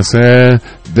guardians. You know what I'm saying?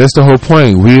 That's the whole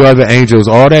point. We are the angels.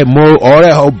 All that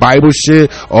whole Bible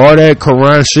shit, all that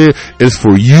Quran shit is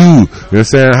for you. You know what I'm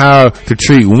saying? How to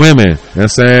treat women. You know what I'm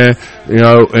saying? You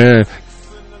know, and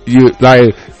you,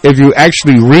 like, if you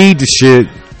actually read the shit,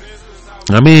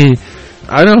 I mean,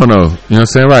 I don't know, you know what I'm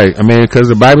saying, right? I mean, because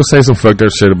the Bible says some fucked up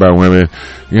shit about women,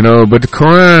 you know, but the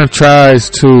Quran tries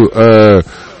to,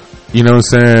 you know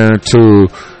what I'm saying, to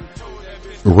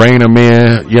rein them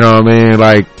in, you know what I mean,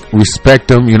 like, respect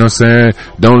them, you know what I'm saying,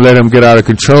 don't let them get out of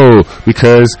control,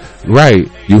 because, right,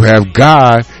 you have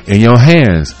God in your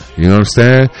hands, you know what I'm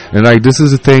saying, and like, this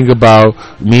is the thing about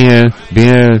men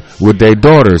being with their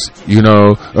daughters, you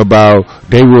know, about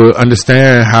they will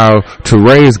understand how to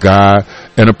raise God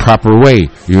in a proper way,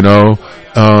 you know,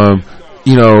 and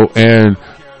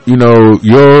you know,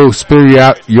 your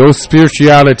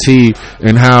spirituality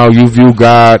and how you view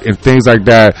God and things like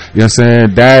that, you know what I'm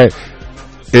saying, that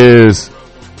is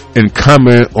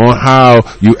incumbent on how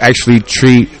you actually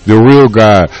treat the real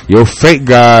God. Your fake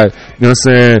God, you know what I'm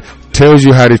saying, tells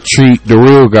you how to treat the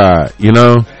real God, you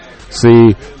know.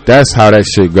 See, that's how that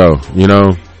shit go, you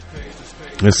know.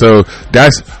 And so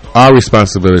that's our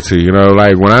responsibility, you know,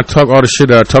 like when I talk all the shit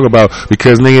that I talk about,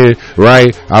 because nigga,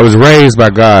 right, I was raised by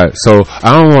God, so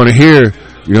I don't want to hear,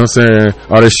 you know what I'm saying,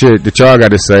 all the shit that y'all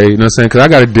got to say, you know what I'm saying, because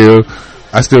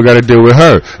I still got to deal with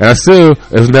her, and I still,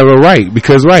 it's never right,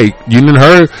 because right, you didn't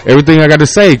heard everything I got to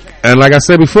say, and like I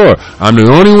said before, I'm the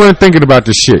only one thinking about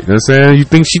this shit, you know what I'm saying, you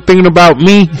think she thinking about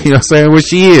me, you know what I'm saying, well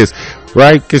she is,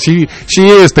 right, because she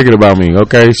is thinking about me,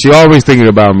 okay, she always thinking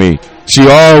about me. She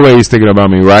always thinking about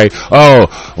me, right? Oh,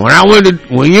 when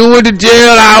you went to jail,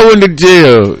 I went to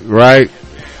jail, right?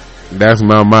 That's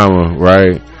my mama,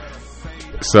 right?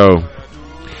 So,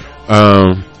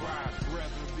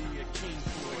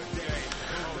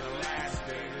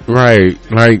 right,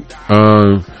 like,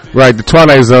 right, the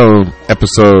Twilight Zone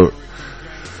episode,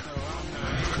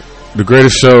 the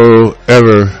greatest show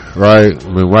ever, right?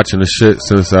 I've been watching the shit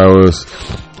since I was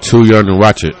too young to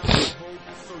watch it.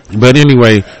 But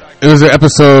anyway, it was an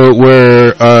episode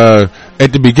where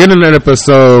at the beginning of the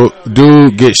episode,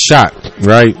 dude gets shot,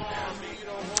 right?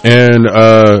 And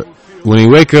when he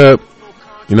wake up,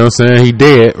 you know what I'm saying, he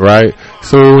dead, right?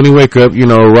 So when he wake up, you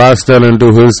know, Rod Sterling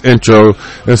do his intro,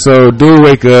 and so dude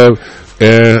wake up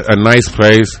in a nice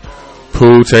place,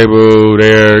 pool table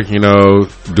there, you know,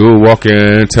 dude walk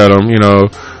in, tell him, you know,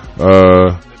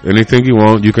 anything you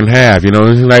want, you can have, you know.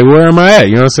 And he's like, where am I at?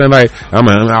 You know what I'm saying?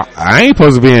 Like, I ain't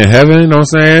supposed to be in heaven, you know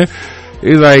what I'm saying?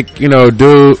 He's like, you know,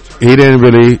 dude, he didn't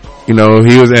really, you know,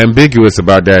 he was ambiguous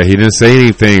about that. He didn't say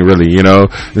anything really, you know.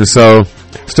 And so,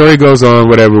 story goes on,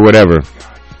 whatever.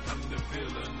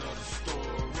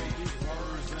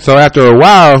 So after a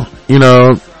while, you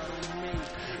know,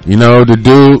 the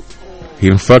dude, he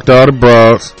done fucked all the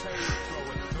broads.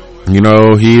 You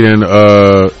know, he done,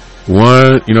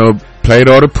 won, you know, played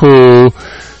all the pool.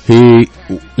 He,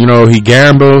 you know, he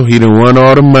gambled. He done won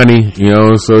all the money, you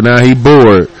know, so now he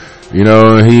bored. You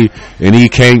know, and he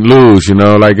can't lose, you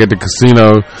know, like at the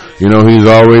casino, you know, he's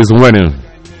always winning.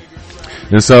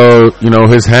 And so, you know,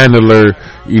 his handler,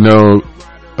 you know,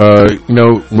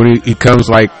 when he comes,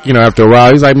 like, you know, after a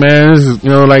while, he's like, man, this is, you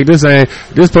know, like, this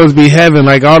supposed to be heaven.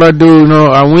 Like, all I do, you know,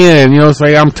 I win, you know, it's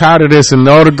like, I'm tired of this, and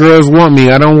all the girls want me.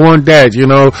 I don't want that, you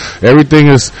know, everything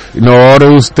is, you know, all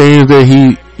those things that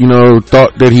he, you know,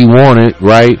 thought that he wanted,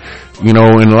 right, you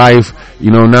know, in life, you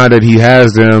know, now that he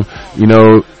has them, you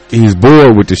know, he's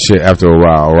bored with the shit after a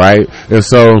while, right? And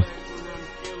so,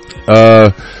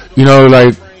 you know,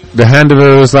 like, the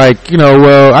handler is like, you know,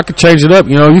 well, I could change it up,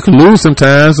 you know, you can lose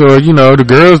sometimes, or, you know, the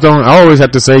girls don't always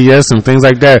have to say yes and things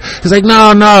like that. He's like,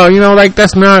 no, you know, like,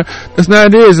 that's not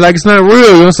this, like, it's not real,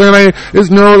 you know what I'm saying? Like, it's,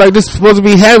 you know, like, this is supposed to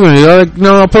be heaven, you know, like,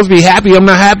 no, I'm supposed to be happy, I'm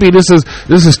not happy, this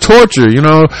is torture, you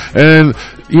know. And,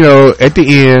 you know, at the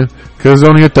end, cause it's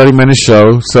only a 30-minute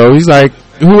show, so he's like,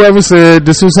 whoever said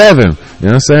this was heaven, you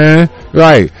know what I'm saying?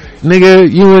 Right,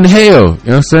 nigga, you in hell, you know what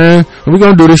I'm saying? And we're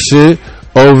gonna do this shit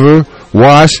over,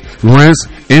 wash, rinse,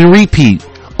 and repeat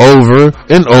over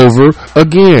and over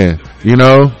again, you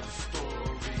know.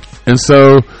 And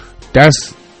so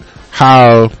that's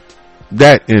how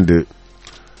that ended.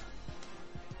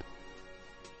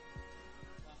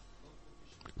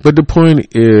 But the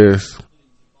point is,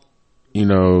 you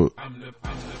know,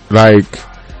 like,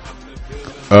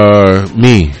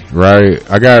 me, right?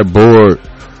 I got bored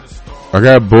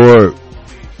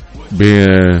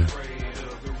being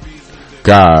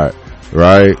God,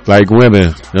 right? Like women, you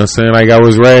know what I'm saying? Like, I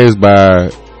was raised by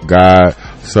God,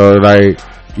 so, like,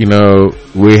 you know,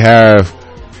 we have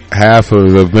half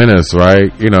of the menace,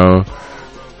 right? You know,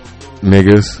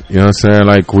 niggas, you know what I'm saying?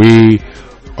 Like, we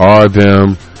are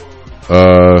them,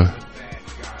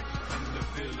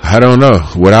 I don't know,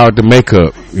 without the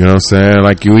makeup, you know what I'm saying?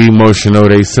 Like, you emotional,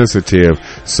 they sensitive.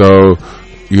 So,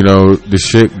 you know, the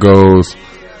shit goes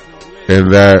in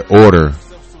that order.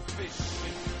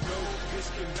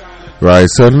 Right,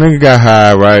 so the nigga got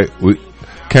high, right? We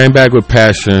came back with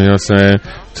passion, you know what I'm saying?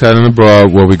 Telling the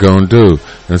broad what we gonna do.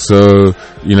 And so,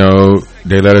 you know,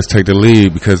 they let us take the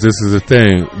lead, because this is the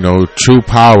thing, you know, true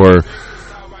power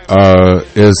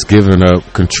is giving up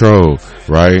control,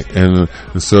 right? And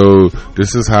so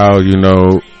this is how you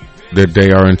know that they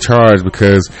are in charge,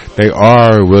 because they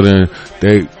are willing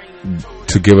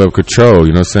to give up control,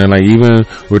 you know what I'm saying? Like, even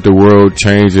with the world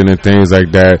changing and things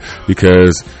like that,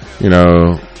 because, you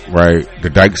know, right, the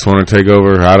dykes want to take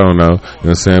over, I don't know, you know what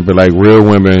I'm saying? But, like, real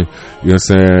women, you know what I'm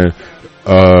saying,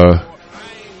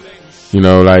 you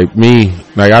know, like me,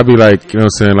 like, I'd be like, you know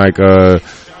what I'm saying, like,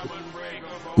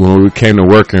 when we came to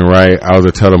working, right, I was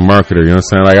a telemarketer, you know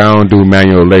what I'm saying? Like, I don't do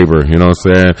manual labor, you know what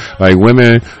I'm saying? Like,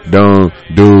 women don't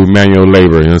do manual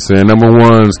labor, you know what I'm saying? Number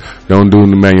ones don't do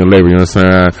the manual labor, you know what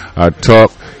I'm saying? I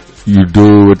talk, you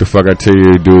do what the fuck I tell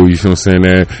you to do, you know what I'm saying?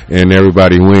 And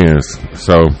everybody wins.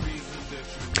 So,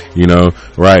 you know,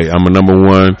 right, I'm a number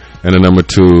one and a number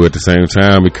two at the same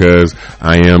time, because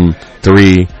I am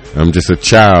 3, I'm just a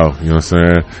child, you know what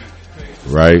I'm saying?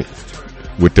 Right?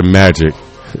 With the magic.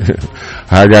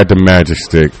 I got the magic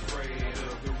stick.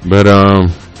 But,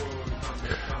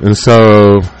 and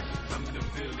so,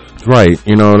 right,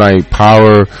 you know, like,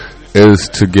 power is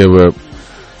to give up,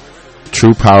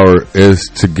 true power is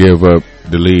to give up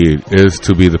the lead, is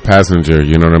to be the passenger,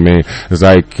 you know what I mean? It's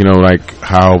like, you know, like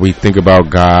how we think about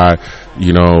God,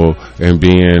 you know, and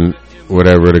being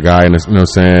whatever the guy, and you know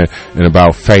what I'm saying, and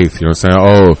about faith, you know what I'm saying?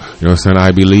 Oh, you know what I'm saying,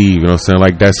 I believe, you know what I'm saying?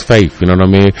 Like, that's faith, you know what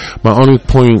I mean? My only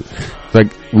point, like,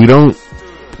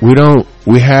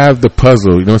 we have the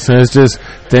puzzle, you know what I'm saying? It's just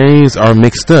things are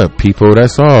mixed up, people,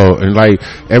 that's all. And, like,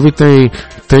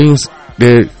 things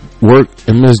that work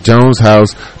in Miss Jones'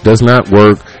 house does not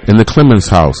work in the Clemens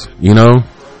house, you know?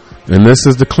 And this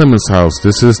is the Clemens House.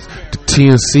 This is the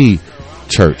TNC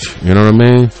Church. You know what I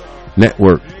mean?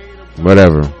 Network,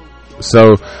 whatever.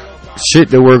 So shit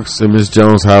that works in Miss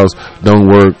Jones' house don't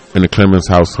work in the Clemens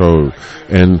household.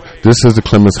 And this is the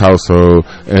Clemens household,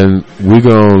 and we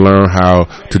gonna learn how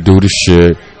to do the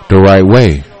shit the right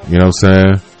way. You know what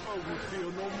I'm saying?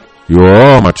 You're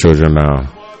all my children now.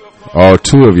 All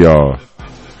two of y'all.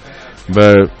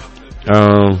 But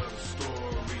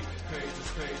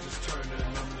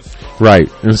right.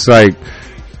 It's like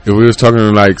if we was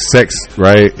talking like sex,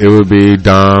 right, it would be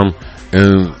dom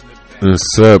and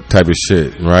sub type of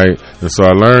shit, right? And so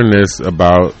I learned this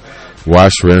about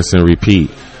wash, rinse, and repeat.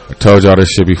 I told y'all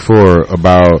this shit before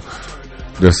about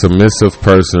the submissive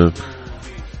person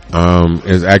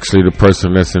is actually the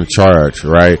person that's in charge,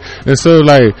 right? And so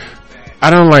like I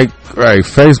don't like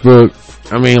Facebook.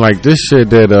 I mean, like this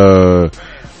shit that that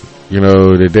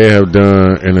they have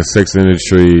done in the sex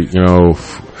industry,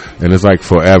 and it's like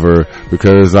forever,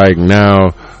 because like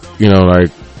now, like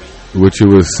what you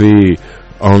would see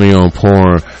only on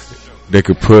porn, they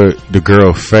could put the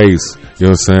girl face, you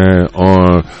know what I'm saying,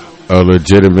 on a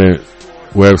legitimate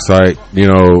website,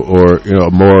 or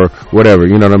more whatever,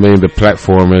 you know what I mean? The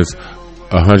platform is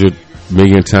 100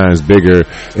 million times bigger,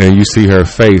 and you see her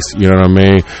face, you know what I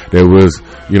mean? That was,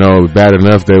 bad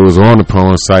enough that it was on the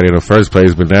porn site in the first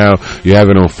place, but now you have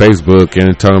it on Facebook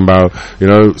and talking about,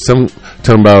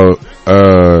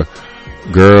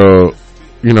 girl,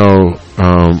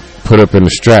 put up in the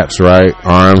straps, right?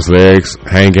 Arms, legs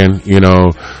hanging, and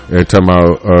talking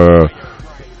about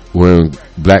when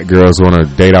black girls want to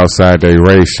date outside their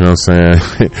race, you know what I'm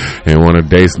saying? And want to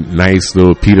date nice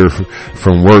little Peter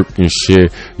from work and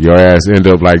shit, your ass end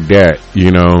up like that,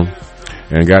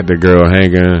 and got the girl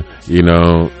hanging,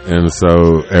 and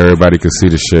so everybody can see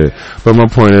the shit. But my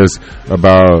point is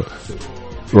about,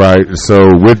 right, so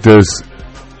with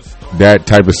that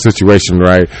type of situation,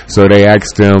 right, so they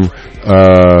asked them,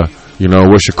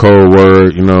 what's your code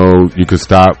word, you can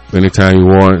stop anytime you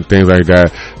want, things like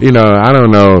that. I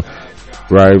don't know,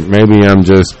 right, maybe I'm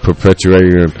just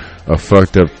perpetuating a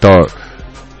fucked up thought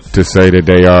to say that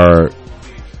they are,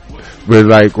 but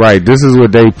like, right, this is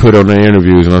what they put on their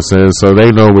interviews, you know what I'm saying, so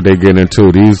they know what they get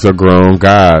into. These are grown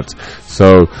gods.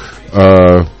 So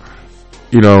right,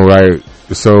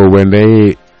 so when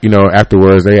they,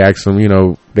 afterwards they ask them,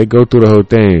 they go through the whole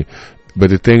thing, but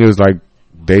the thing is, like,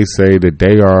 they say that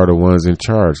they are the ones in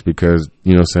charge because,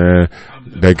 you know what I'm saying,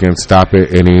 they can stop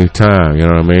it any time, you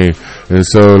know what I mean? And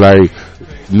so, like,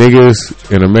 niggas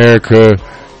in America,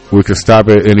 we can stop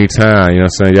it any time, you know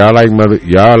what I'm saying? Y'all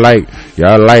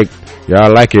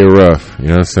like it rough, you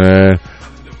know what I'm saying?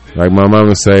 Like my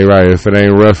mama say, right, if it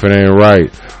ain't rough, it ain't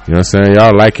right. You know what I'm saying?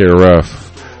 Y'all like it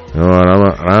rough.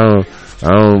 I don't,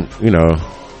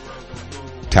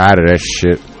 tired of that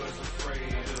shit.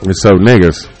 And so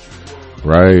niggas,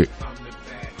 right?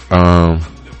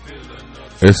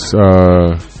 It's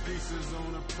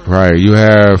right.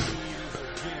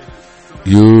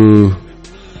 You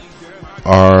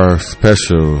are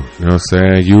special. You know what I'm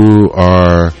saying? You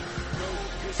are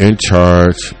in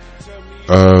charge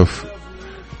of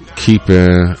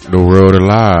keeping the world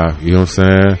alive. You know what I'm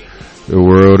saying? The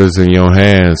world is in your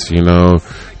hands.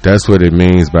 That's what it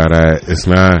means by that. It's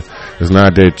not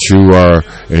that you are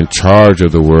in charge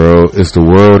of the world. It's the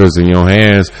world is in your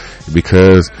hands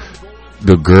because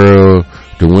the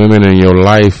women in your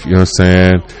life, you know what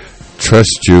I'm saying,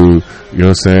 trust you, you know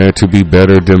what I'm saying, to be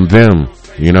better than them,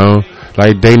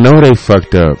 Like, they know they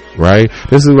fucked up, right?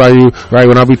 This is why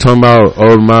when I be talking about,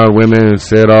 my women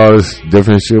said all this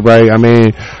different shit, right? I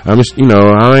mean, I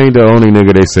ain't the only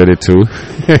nigga they said it to,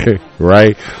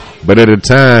 right? But at the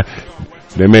time,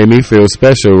 they made me feel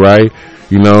special, right?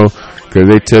 Because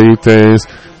they tell you things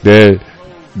that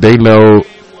they know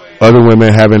other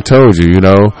women haven't told you,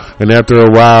 And after a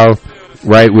while,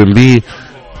 right, with me,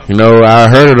 I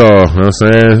heard it all, you know what I'm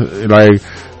saying? Like,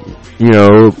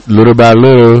 little by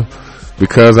little,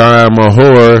 because I am a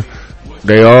whore,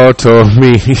 they all told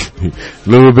me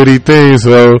little bitty things,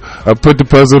 so I put the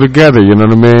puzzle together, you know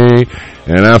what I mean?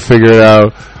 And I figured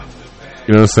out,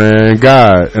 you know what I'm saying,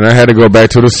 God. And I had to go back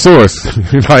to the source.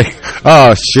 Like,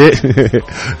 oh, shit.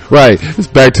 Right. It's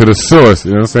back to the source.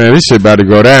 You know what I'm saying? This shit about to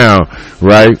go down.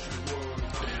 Right?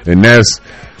 And that's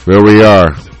where we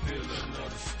are.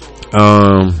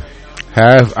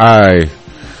 Have I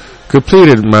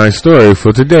completed my story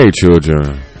for today,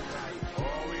 children?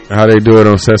 How they do it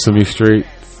on Sesame Street?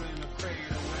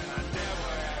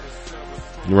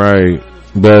 Right.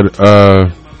 But,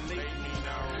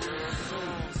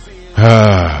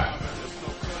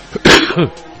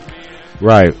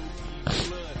 right.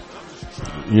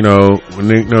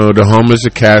 the homeless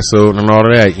are castled and all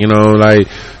of that. Like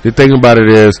the thing about it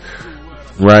is,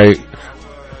 right,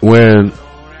 when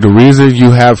the reason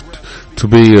you have to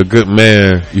be a good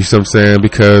man, you see what I'm saying,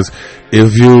 because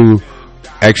if you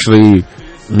actually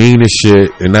mean the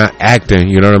shit and not acting,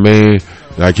 you know what I mean,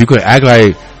 like you could act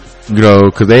like,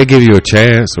 because they give you a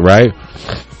chance, right?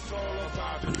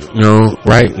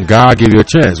 Right? God give you a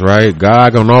chance, right?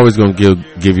 God always gonna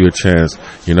give you a chance,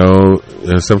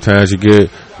 and sometimes you get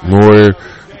more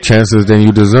chances than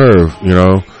you deserve,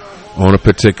 on a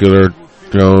particular,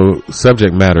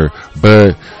 subject matter.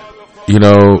 But,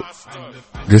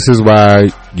 this is why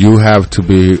you have to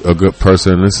be a good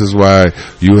person. This is why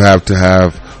you have to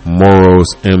have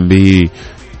morals and be,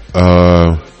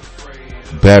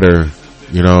 better,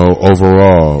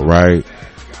 overall, right?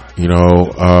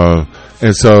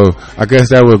 And so I guess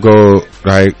that would go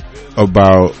like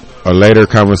about a later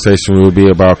conversation would be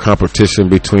about competition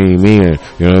between men,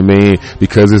 you know what I mean?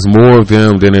 Because it's more of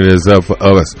them than it is of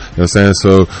us, you know what I'm saying?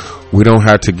 So we don't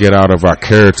have to get out of our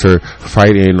character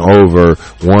fighting over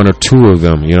one or two of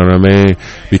them, you know what I mean?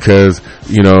 Because,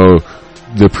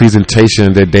 the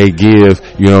presentation that they give,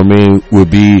 would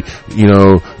be, you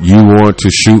want to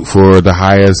shoot for the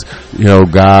highest,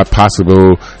 God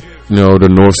possible, the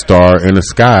North Star in the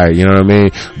sky, you know what I mean?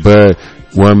 But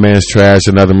one man's trash,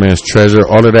 another man's treasure,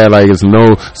 all of that, like, there's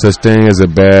no such thing as a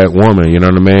bad woman, you know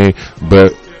what I mean?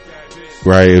 But,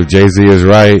 right, if Jay-Z is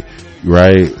right,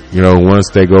 once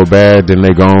they go bad, then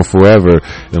they gone forever.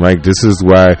 And like, this is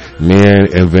why men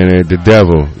invented the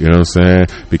devil, you know what I'm saying?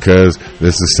 Because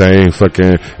it's the same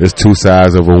it's two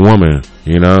sides of a woman,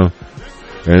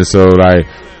 And so like,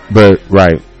 but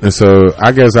right. And so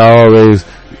I guess I always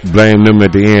blame them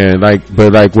at the end,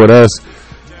 but with us,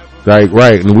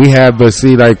 right, and we have, but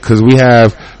see, cause we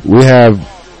have,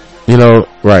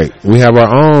 right, we have our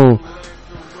own,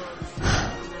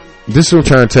 this is what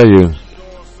I'm trying to tell you.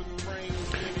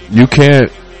 You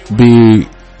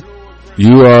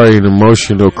are an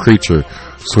emotional creature,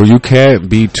 so you can't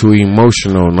be too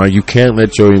emotional. Now, you can't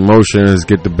let your emotions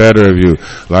get the better of you.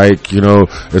 Like,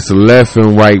 it's a left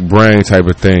and right brain type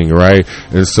of thing, right?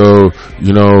 And so,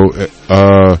 we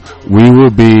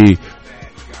will be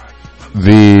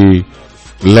the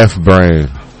left brain,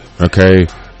 okay?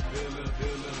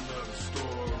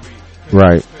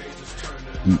 Right.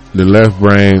 The left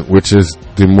brain, which is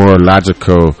the more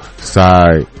logical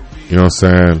side, you know what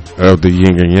I'm saying, of the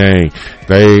yin and yang.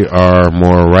 They are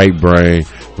more right brain,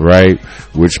 right,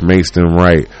 which makes them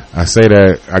right. I say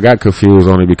that, I got confused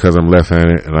only because I'm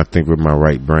left-handed and I think with my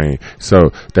right brain.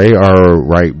 So they are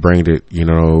right-brained,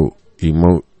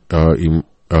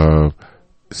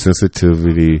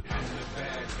 sensitivity,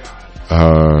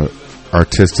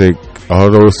 artistic,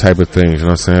 all those type of things, you know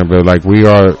what I'm saying? But like, we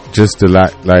are just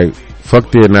fuck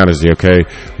the analogy, okay?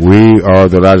 We are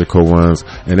the logical ones,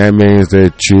 and that means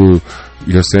that you know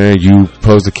what I'm saying, you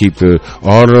supposed to keep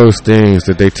all those things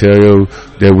that they tell you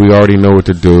that we already know what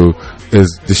to do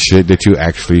is the shit that you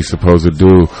actually supposed to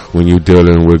do when you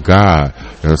dealing with God, you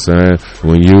know what I'm saying?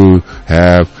 When you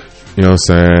have, you know what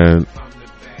I'm saying,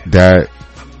 that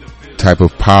type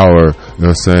of power, you know what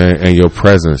I'm saying, and your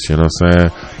presence, you know what I'm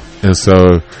saying? And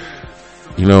so,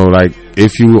 like,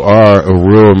 if you are a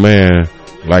real man,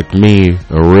 like me,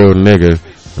 a real nigga,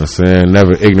 I'm saying,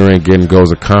 never ignorant, getting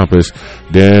goals accomplished,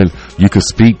 then you can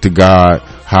speak to God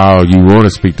how you want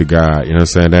to speak to God, you know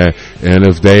what I'm saying? That, and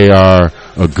if they are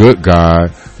a good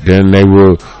God, then they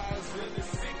will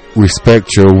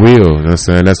respect your will, you know what I'm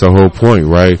saying? That's the whole point,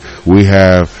 right? We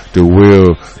have the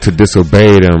will to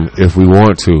disobey them if we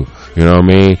want to, you know what I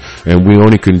mean? And we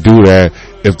only can do that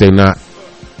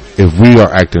if we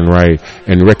are acting right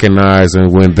and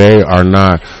recognizing when they are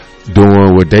not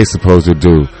doing what they supposed to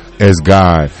do as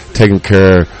God, taking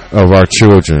care of our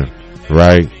children,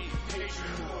 right?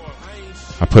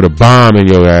 I put a bomb in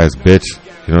your ass, bitch.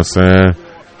 You know what I'm saying?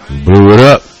 Blew it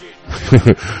up.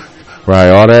 Right,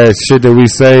 all that shit that we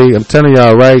say, I'm telling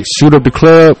y'all, right? Shoot up the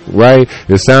club, right?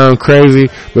 It sounds crazy,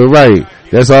 but right,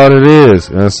 that's all it is.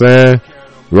 You know what I'm saying?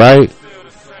 Right?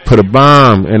 Put a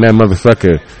bomb in that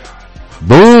motherfucker.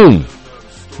 Boom!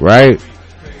 Right?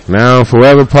 Now I'm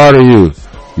forever part of you.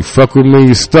 You fuck with me,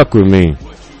 you stuck with me.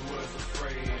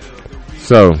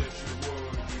 So,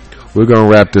 we're gonna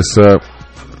wrap this up.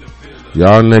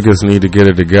 Y'all niggas need to get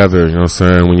it together, you know what I'm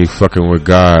saying, when you fucking with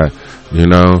God. You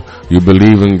know, you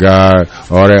believe in God,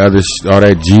 all that other all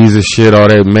that Jesus shit, all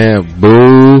that, man,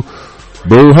 boo,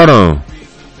 hold on.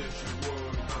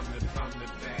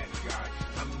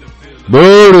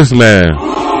 Boo this man.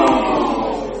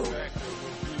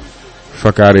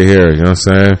 Fuck out of here, you know what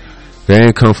I'm saying? They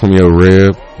ain't come from your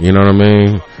rib. You know what I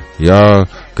mean? Y'all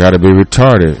gotta be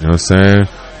retarded. You know what I'm saying?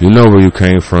 You know where you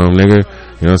came from, nigga.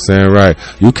 You know what I'm saying? Right.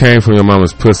 You came from your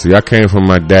mama's pussy. I came from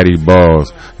my daddy's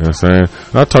balls. You know what I'm saying?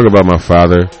 I'll talk about my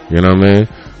father. You know what I mean?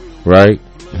 Right?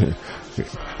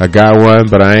 I got one,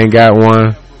 but I ain't got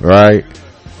one. Right?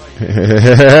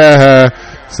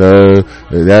 So,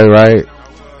 that's right.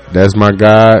 That's my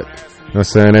God. You know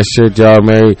what I'm saying? That shit y'all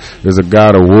made is a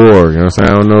God of war. You know what I'm saying?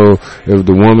 I don't know if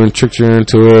the woman tricked you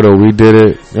into it or we did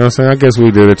it. You know what I'm saying? I guess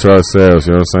we did it to ourselves.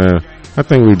 You know what I'm saying? I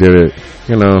think we did it.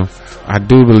 You know, I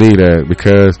do believe that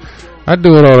because I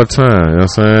do it all the time. You know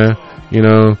what I'm saying?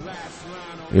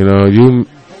 You know, you,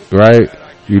 right?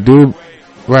 You do,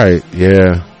 right.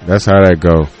 Yeah. That's how that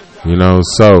go. You know,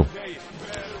 so,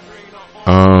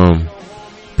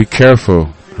 be careful. You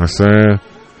know what I'm saying?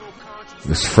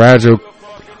 This fragile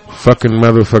fucking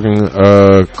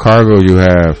motherfucking cargo you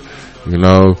have, you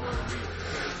know.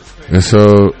 And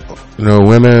so, you know,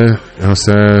 women, you know what I'm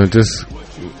saying, just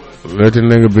let the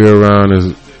nigga be around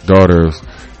his daughters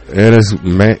and his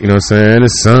man, you know what I'm saying, and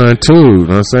his son too, you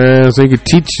know what I'm saying, so he can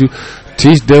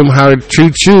teach them how to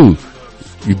treat you,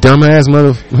 you dumbass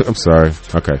mother. I'm sorry.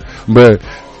 Okay. But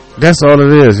that's all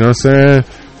it is, you know what I'm saying?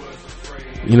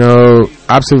 You know,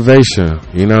 observation,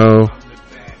 you know,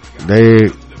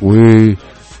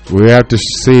 we have to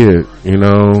see it, you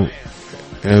know,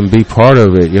 and be part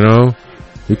of it, you know.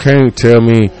 You can't tell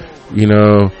me, you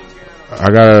know, I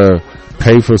gotta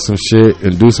pay for some shit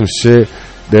and do some shit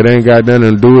that ain't got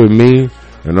nothing to do with me,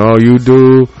 and all you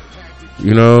do,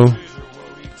 you know,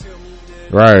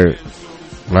 right,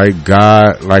 like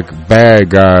God, like bad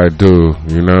God do,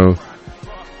 you know.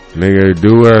 Nigga,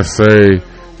 do what I say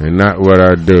and not what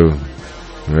I do.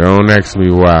 Don't ask me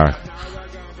why.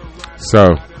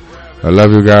 So, I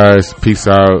love you guys. Peace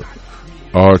out.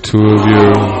 All two of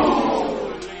you.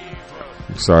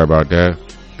 I'm sorry about that.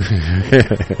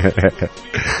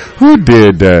 Who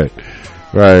did that?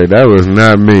 Right, that was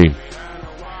not me.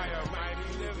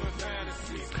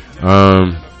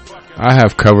 I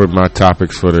have covered my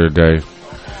topics for the day.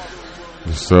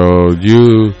 So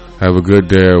you have a good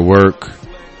day at work.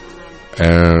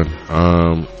 And,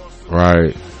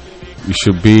 right, you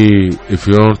should be, if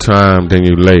you're on time, then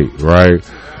you're late, right?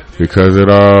 Because it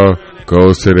all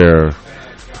goes to there.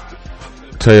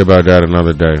 I'll tell you about that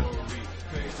another day.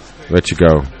 Let you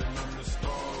go.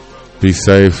 Be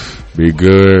safe. Be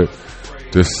good.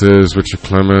 This is Richard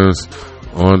Clemens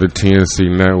on the TNC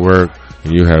Network.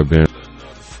 And you have been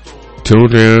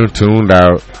tuned in, tuned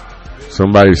out.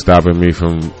 Somebody's stopping me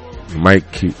from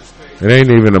mic. It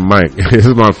ain't even a mic. This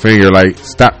is my finger like,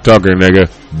 stop talking, nigga.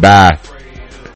 Bye.